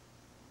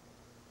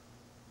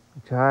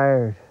 I'm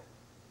tired.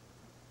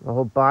 My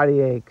whole body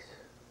aches.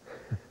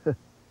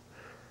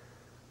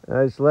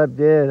 I slept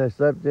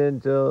in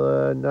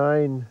till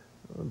 9,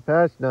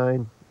 past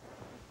 9.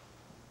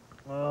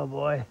 Oh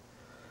boy.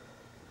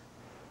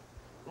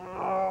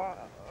 I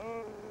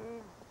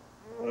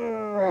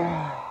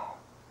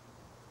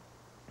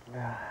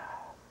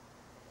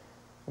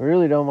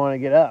really don't want to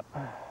get up.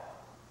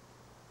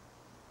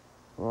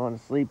 I want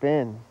to sleep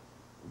in.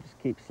 Just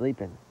keep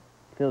sleeping.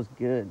 Feels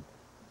good.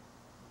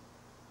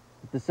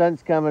 If the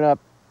sun's coming up,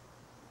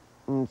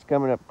 it's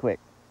coming up quick.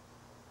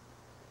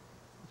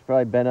 It's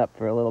probably been up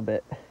for a little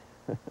bit.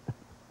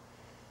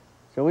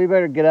 So we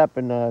better get up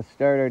and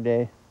start our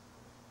day.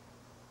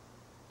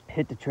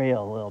 Hit the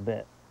trail a little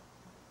bit.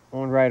 I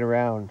want to ride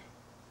around,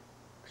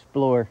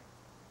 explore,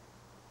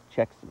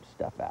 check some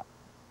stuff out.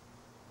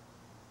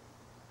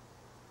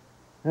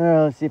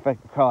 Let's see if I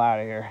can crawl out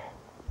of here.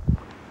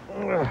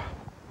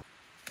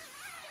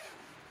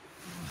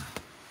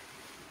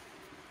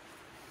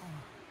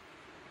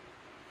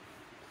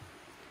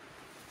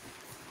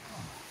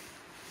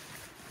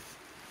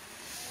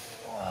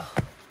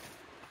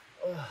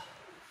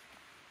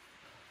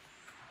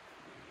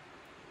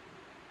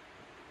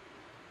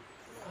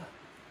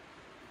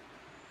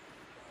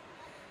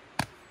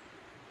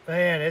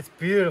 Man, it's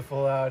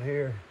beautiful out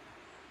here.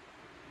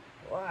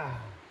 Wow.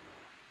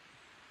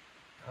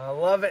 I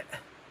love it.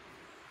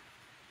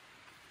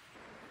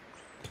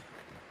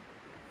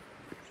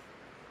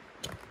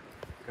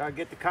 Gotta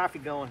get the coffee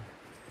going.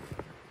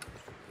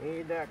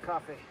 Need that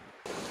coffee.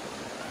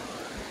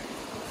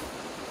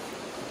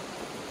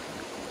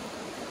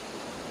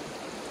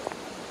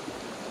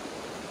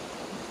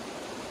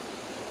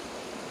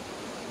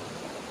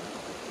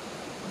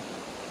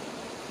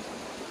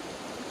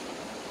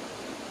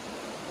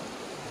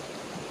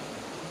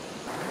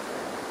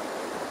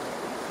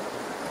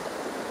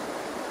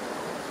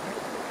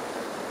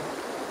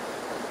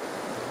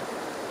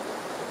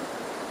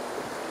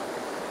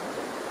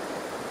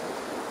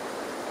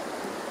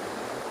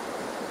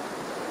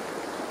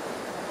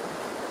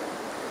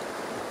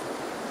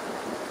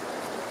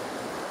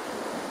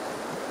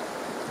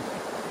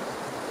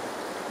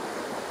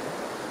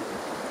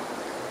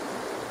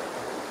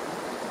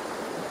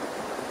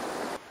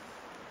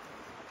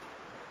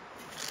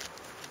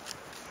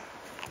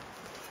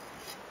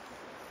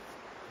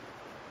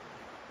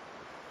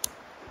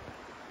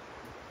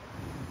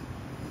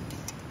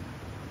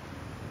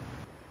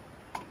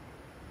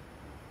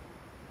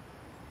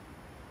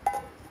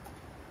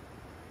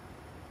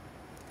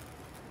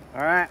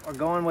 we're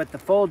going with the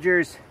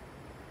Folgers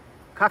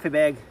coffee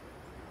bag.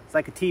 It's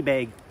like a tea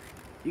bag.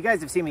 You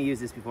guys have seen me use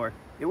this before.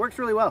 It works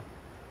really well.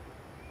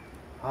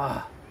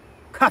 Ah,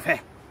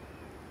 coffee.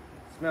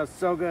 Smells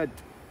so good.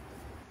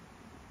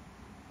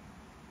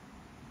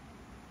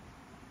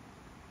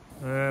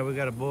 All right, we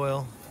got a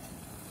boil.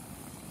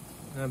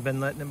 I've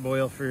been letting it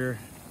boil for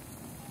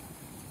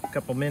a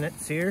couple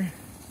minutes here.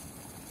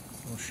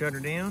 We'll shut her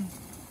down.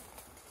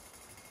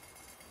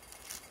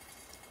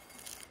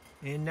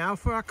 And now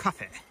for our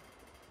coffee.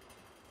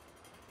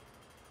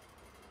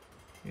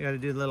 You gotta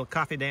do the little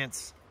coffee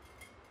dance.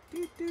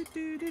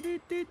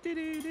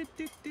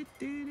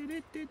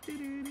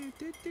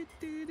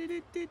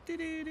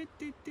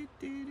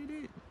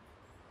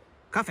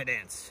 Coffee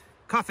dance.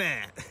 Coffee.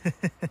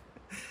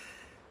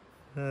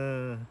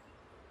 I'll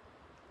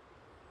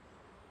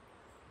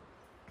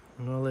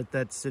let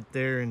that sit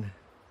there and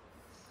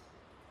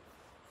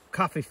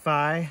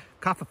coffeefy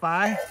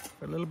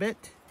for a little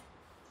bit.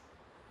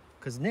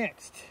 Because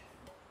next,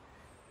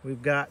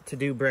 we've got to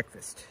do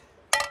breakfast,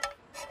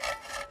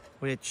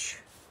 which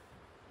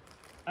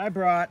I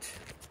brought.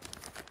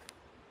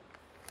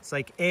 It's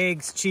like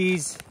eggs,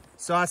 cheese,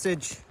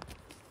 sausage,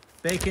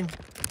 bacon.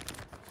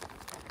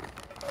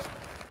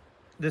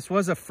 This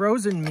was a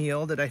frozen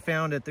meal that I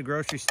found at the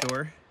grocery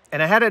store.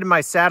 And I had it in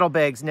my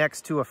saddlebags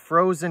next to a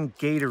frozen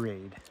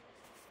Gatorade.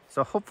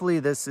 So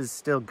hopefully this is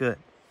still good.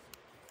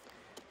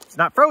 It's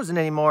not frozen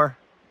anymore,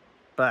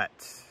 but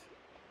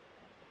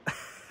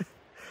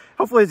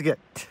hopefully it's good.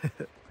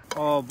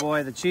 Oh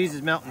boy, the cheese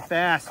is melting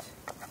fast.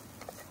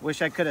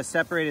 Wish I could have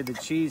separated the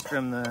cheese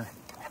from the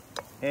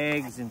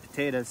eggs and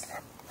potatoes.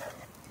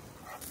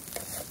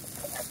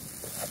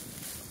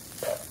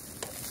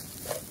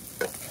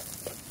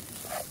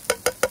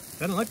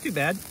 Doesn't look too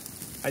bad.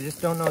 I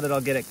just don't know that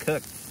I'll get it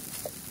cooked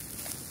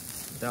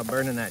without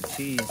burning that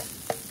cheese.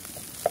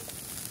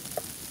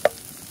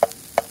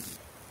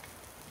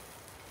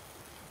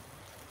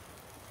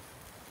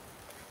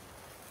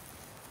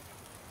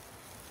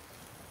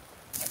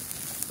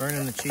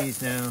 Burning the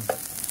cheese now.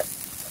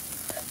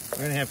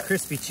 We're gonna have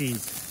crispy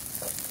cheese.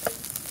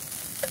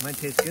 Might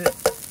taste good.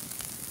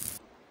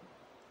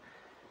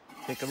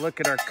 Take a look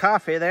at our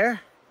coffee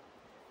there.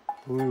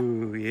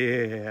 Ooh,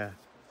 yeah.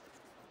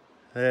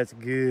 That's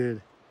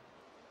good.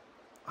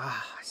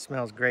 Ah, it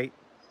smells great.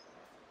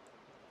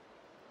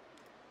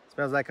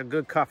 Smells like a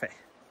good coffee.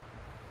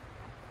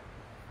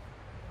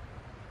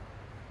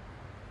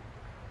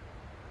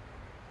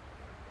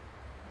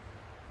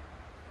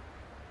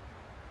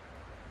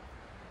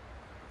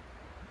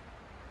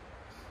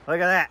 Look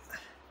at that.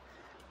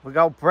 We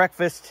got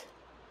breakfast.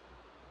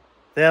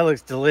 That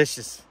looks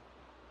delicious.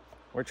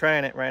 We're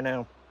trying it right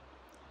now.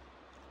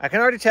 I can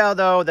already tell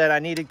though that I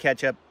needed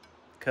ketchup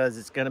because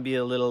it's gonna be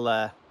a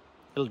little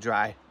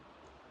dry.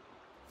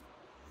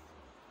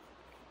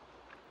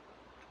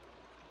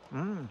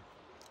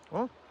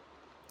 Well,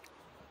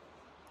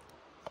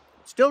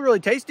 still really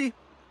tasty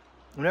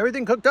and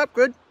everything cooked up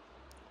good.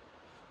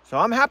 So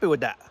I'm happy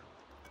with that.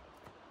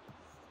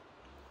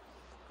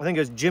 I think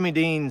it's Jimmy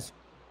Dean's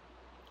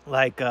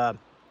like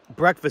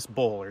breakfast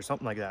bowl or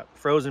something like that.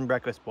 Frozen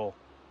breakfast bowl.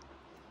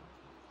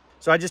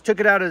 So I just took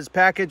it out of its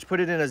package,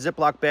 put it in a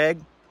Ziploc bag,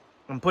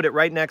 and put it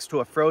right next to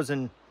a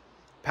frozen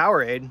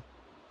Powerade,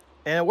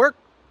 and it worked.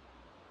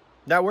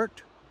 That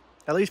worked,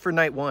 at least for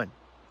night one.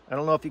 I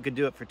don't know if you could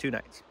do it for 2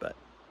 nights, but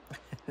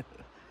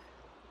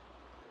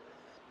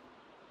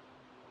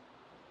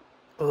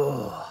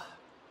oh,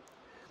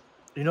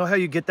 you know how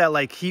you get that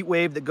like heat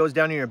wave that goes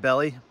down in your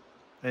belly,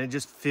 and it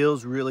just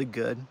feels really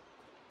good.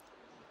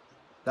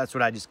 That's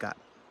what I just got,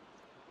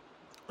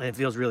 and it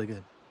feels really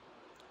good.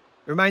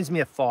 It reminds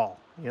me of fall.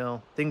 You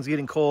know, things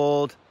getting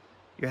cold.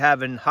 You're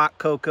having hot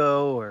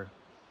cocoa or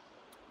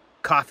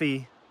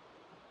coffee.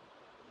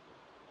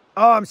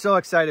 Oh, I'm so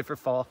excited for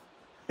fall.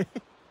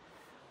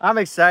 I'm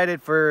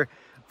excited for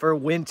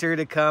winter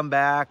to come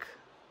back.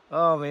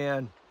 Oh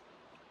man.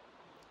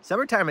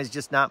 Summertime is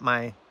just not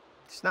my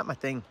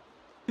thing.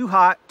 Too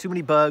hot, too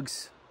many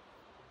bugs,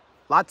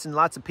 lots and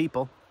lots of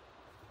people.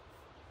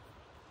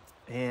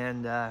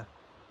 And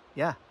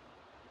yeah.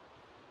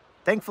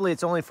 Thankfully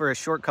it's only for a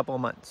short couple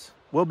of months.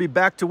 We'll be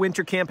back to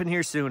winter camping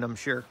here soon, I'm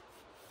sure.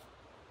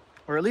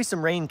 Or at least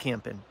some rain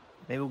camping.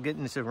 Maybe we'll get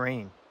into some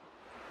rain.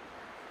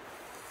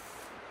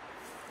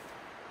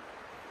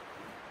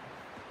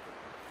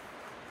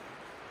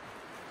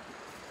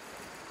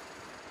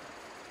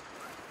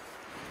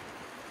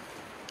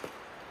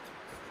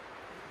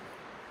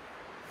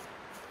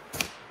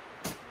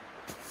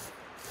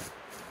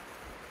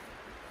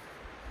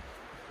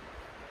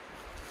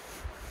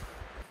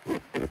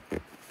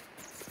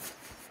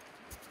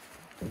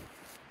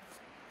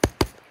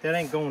 That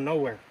ain't going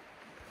nowhere.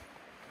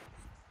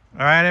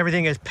 All right,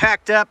 everything is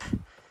packed up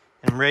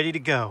and ready to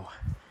go.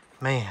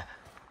 Man,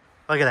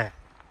 look at that.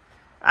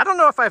 I don't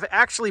know if I've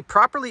actually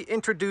properly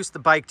introduced the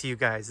bike to you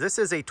guys. This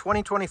is a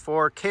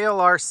 2024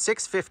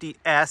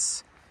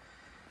 KLR650s.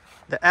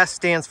 The S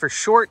stands for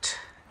short.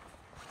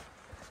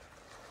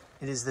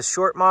 It is the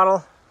short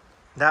model.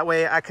 That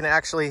way I can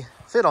actually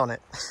fit on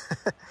it.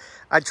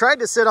 I tried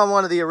to sit on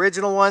one of the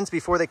original ones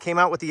before they came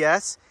out with the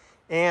S,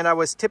 and I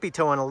was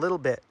tippy-toeing a little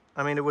bit.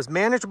 I mean, it was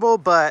manageable,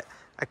 but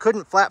I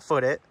couldn't flat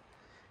foot it,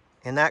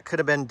 and that could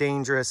have been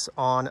dangerous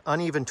on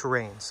uneven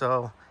terrain.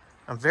 So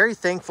I'm very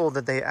thankful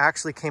that they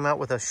actually came out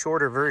with a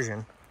shorter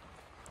version,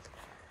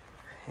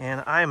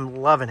 and I'm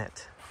loving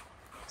it.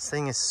 This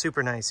thing is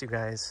super nice, you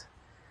guys.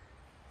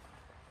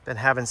 Been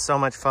having so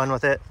much fun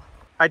with it.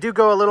 I do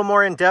go a little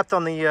more in depth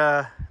on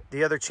the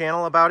other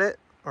channel about it,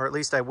 or at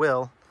least I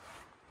will.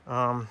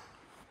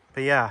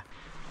 But yeah,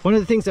 one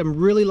of the things I'm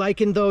really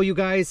liking though, you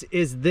guys,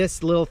 is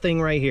this little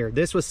thing right here.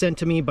 This was sent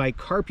to me by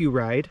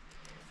Ride.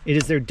 It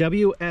is their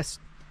WS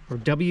or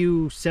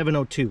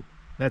W702.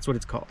 That's what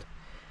it's called.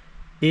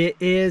 It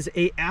is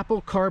a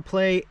Apple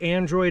CarPlay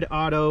Android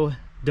Auto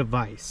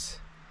device.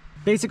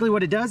 Basically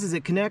what it does is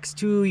it connects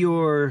to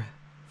your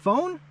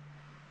phone.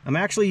 I'm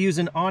actually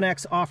using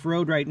Onyx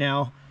off-road right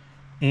now,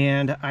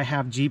 and I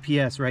have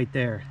GPS right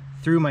there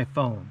through my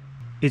phone.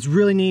 It's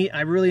really neat.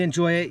 I really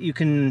enjoy it. You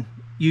can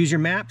use your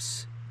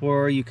maps,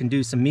 or you can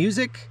do some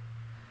music,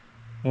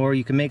 or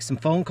you can make some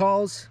phone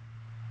calls.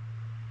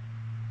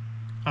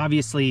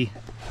 Obviously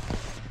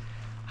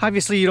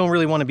you don't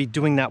really want to be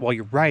doing that while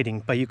you're riding,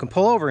 but you can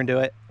pull over and do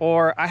it.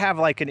 Or I have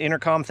like an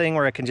intercom thing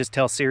where I can just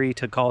tell Siri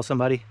to call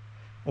somebody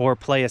or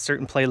play a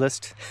certain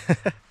playlist.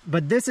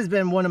 But this has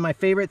been one of my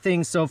favorite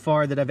things so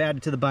far that I've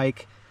added to the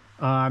bike,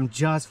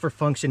 just for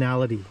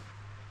functionality.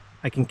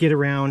 I can get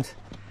around.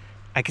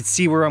 I can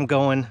see where I'm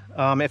going.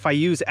 If I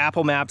use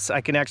Apple Maps, I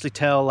can actually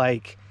tell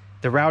like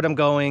the route I'm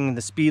going,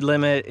 the speed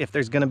limit, if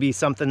there's gonna be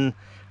something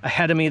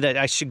ahead of me that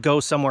I should go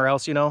somewhere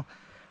else, you know?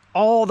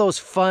 All those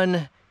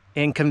fun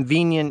and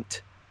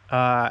convenient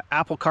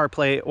Apple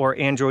CarPlay or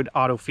Android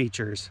Auto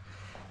features.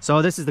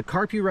 So this is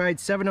the Ride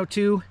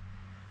 702.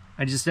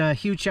 I just a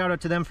huge shout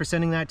out to them for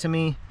sending that to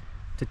me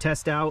to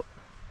test out.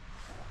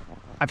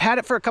 I've had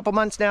it for a couple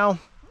months now.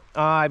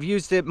 I've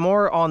used it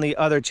more on the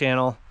other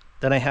channel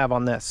than I have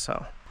on this,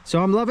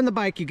 So I'm loving the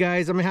bike, you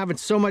guys. I'm having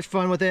so much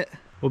fun with it.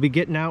 We'll be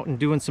getting out and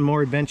doing some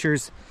more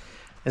adventures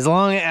as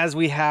long as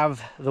we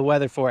have the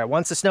weather for it.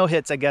 Once the snow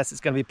hits, I guess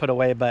it's gonna be put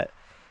away, but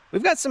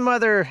we've got some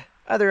other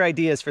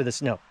ideas for the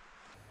snow.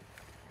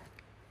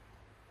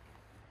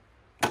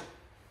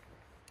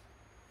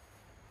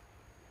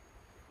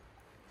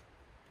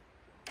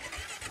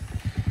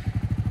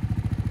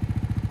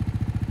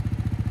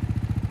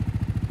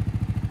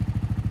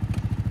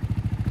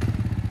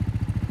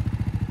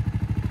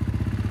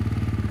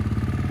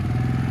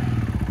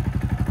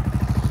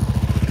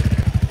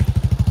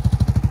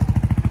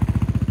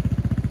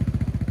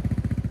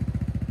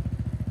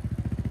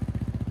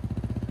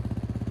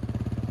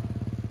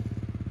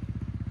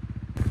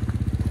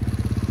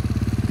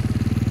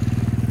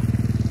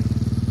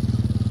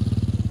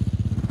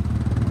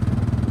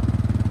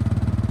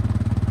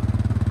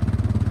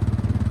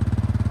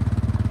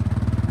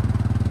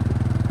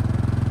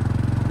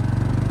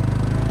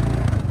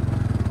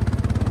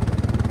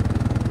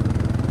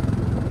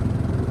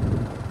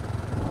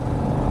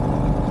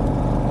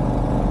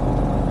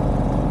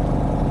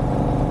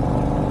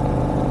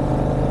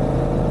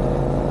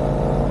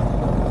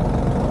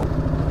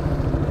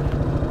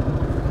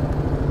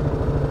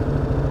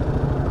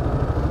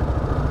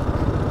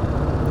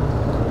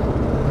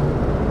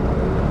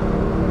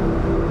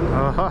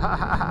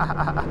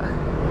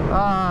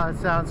 Oh, it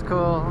sounds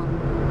cool.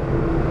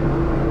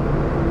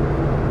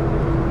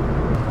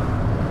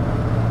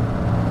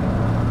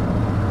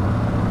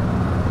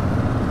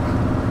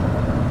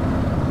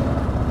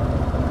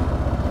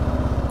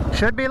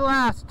 Should be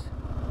last.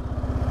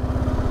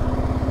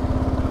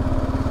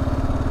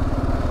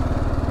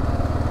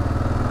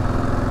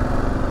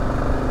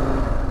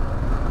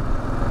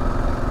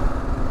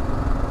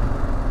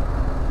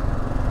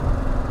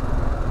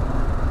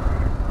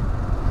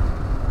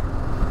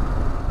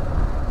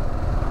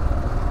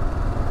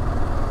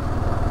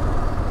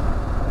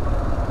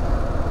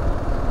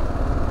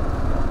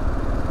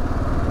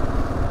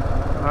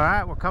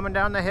 Alright, we're coming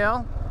down the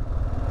hill.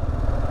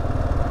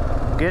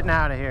 Getting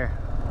out of here.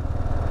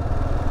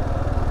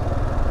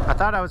 I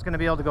thought I was going to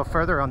be able to go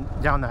further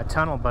down that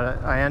tunnel,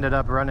 but I ended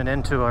up running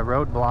into a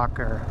roadblock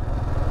or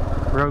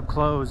road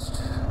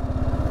closed.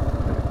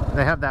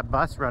 They have that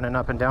bus running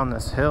up and down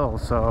this hill,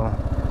 so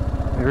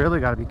we really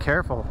got to be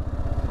careful,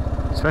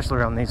 especially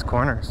around these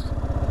corners.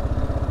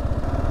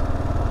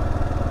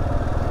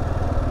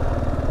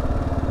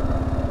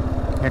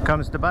 Here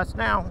comes the bus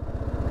now.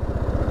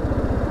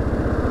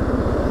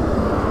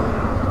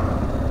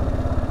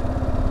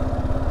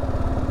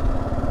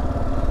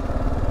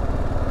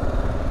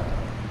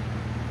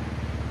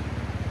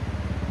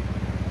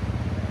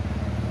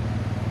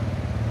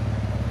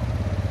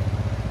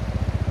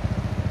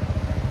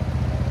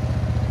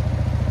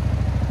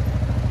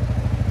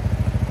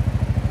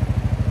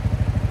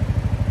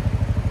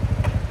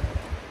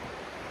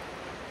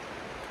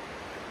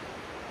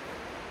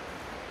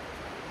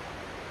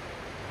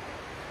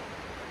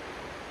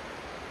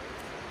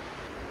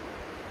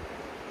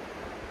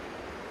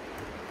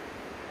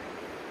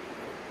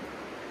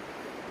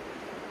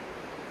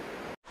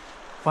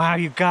 Wow,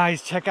 you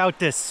guys, check out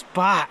this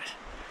spot.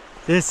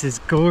 This is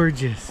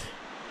gorgeous.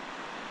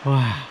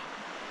 Wow.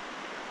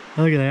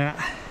 Look at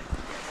that.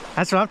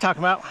 That's what I'm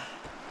talking about.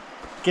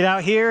 Get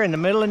out here in the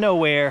middle of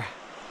nowhere.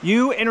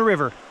 You in a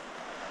river.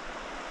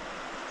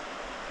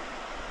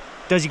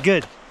 Does you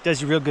good.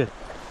 Does you real good.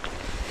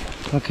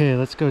 Okay,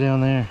 let's go down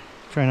there.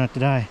 Try not to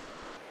die.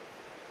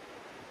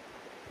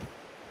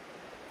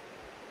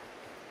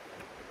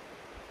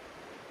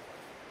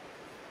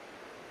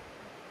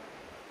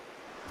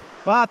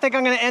 Well, I think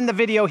I'm gonna end the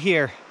video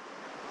here.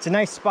 It's a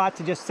nice spot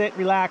to just sit,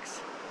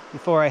 relax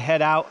before I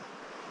head out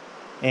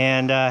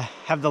and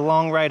have the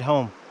long ride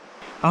home.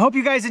 I hope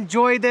you guys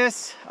enjoyed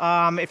this.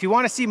 If you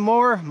want to see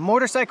more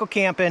motorcycle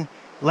camping,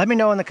 let me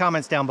know in the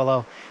comments down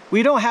below.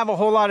 We don't have a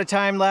whole lot of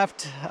time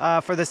left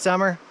for the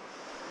summer.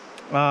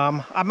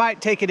 I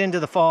might take it into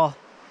the fall,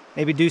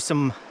 maybe do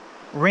some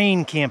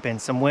rain camping,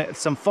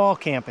 some fall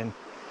camping.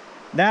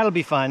 That'll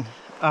be fun.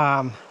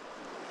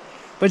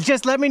 But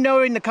just let me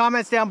know in the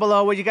comments down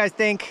below what you guys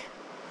think.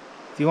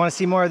 If you want to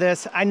see more of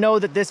this. I know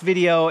that this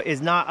video is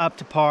not up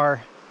to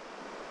par.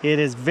 It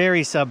is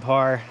very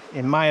subpar,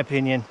 in my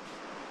opinion.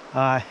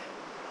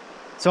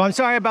 So I'm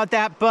sorry about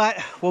that,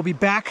 but we'll be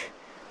back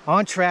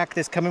on track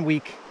this coming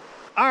week.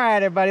 All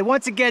right, everybody.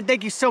 Once again,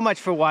 thank you so much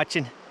for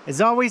watching. As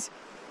always,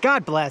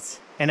 God bless,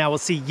 and I will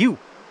see you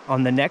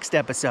on the next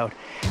episode.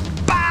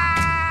 Bye!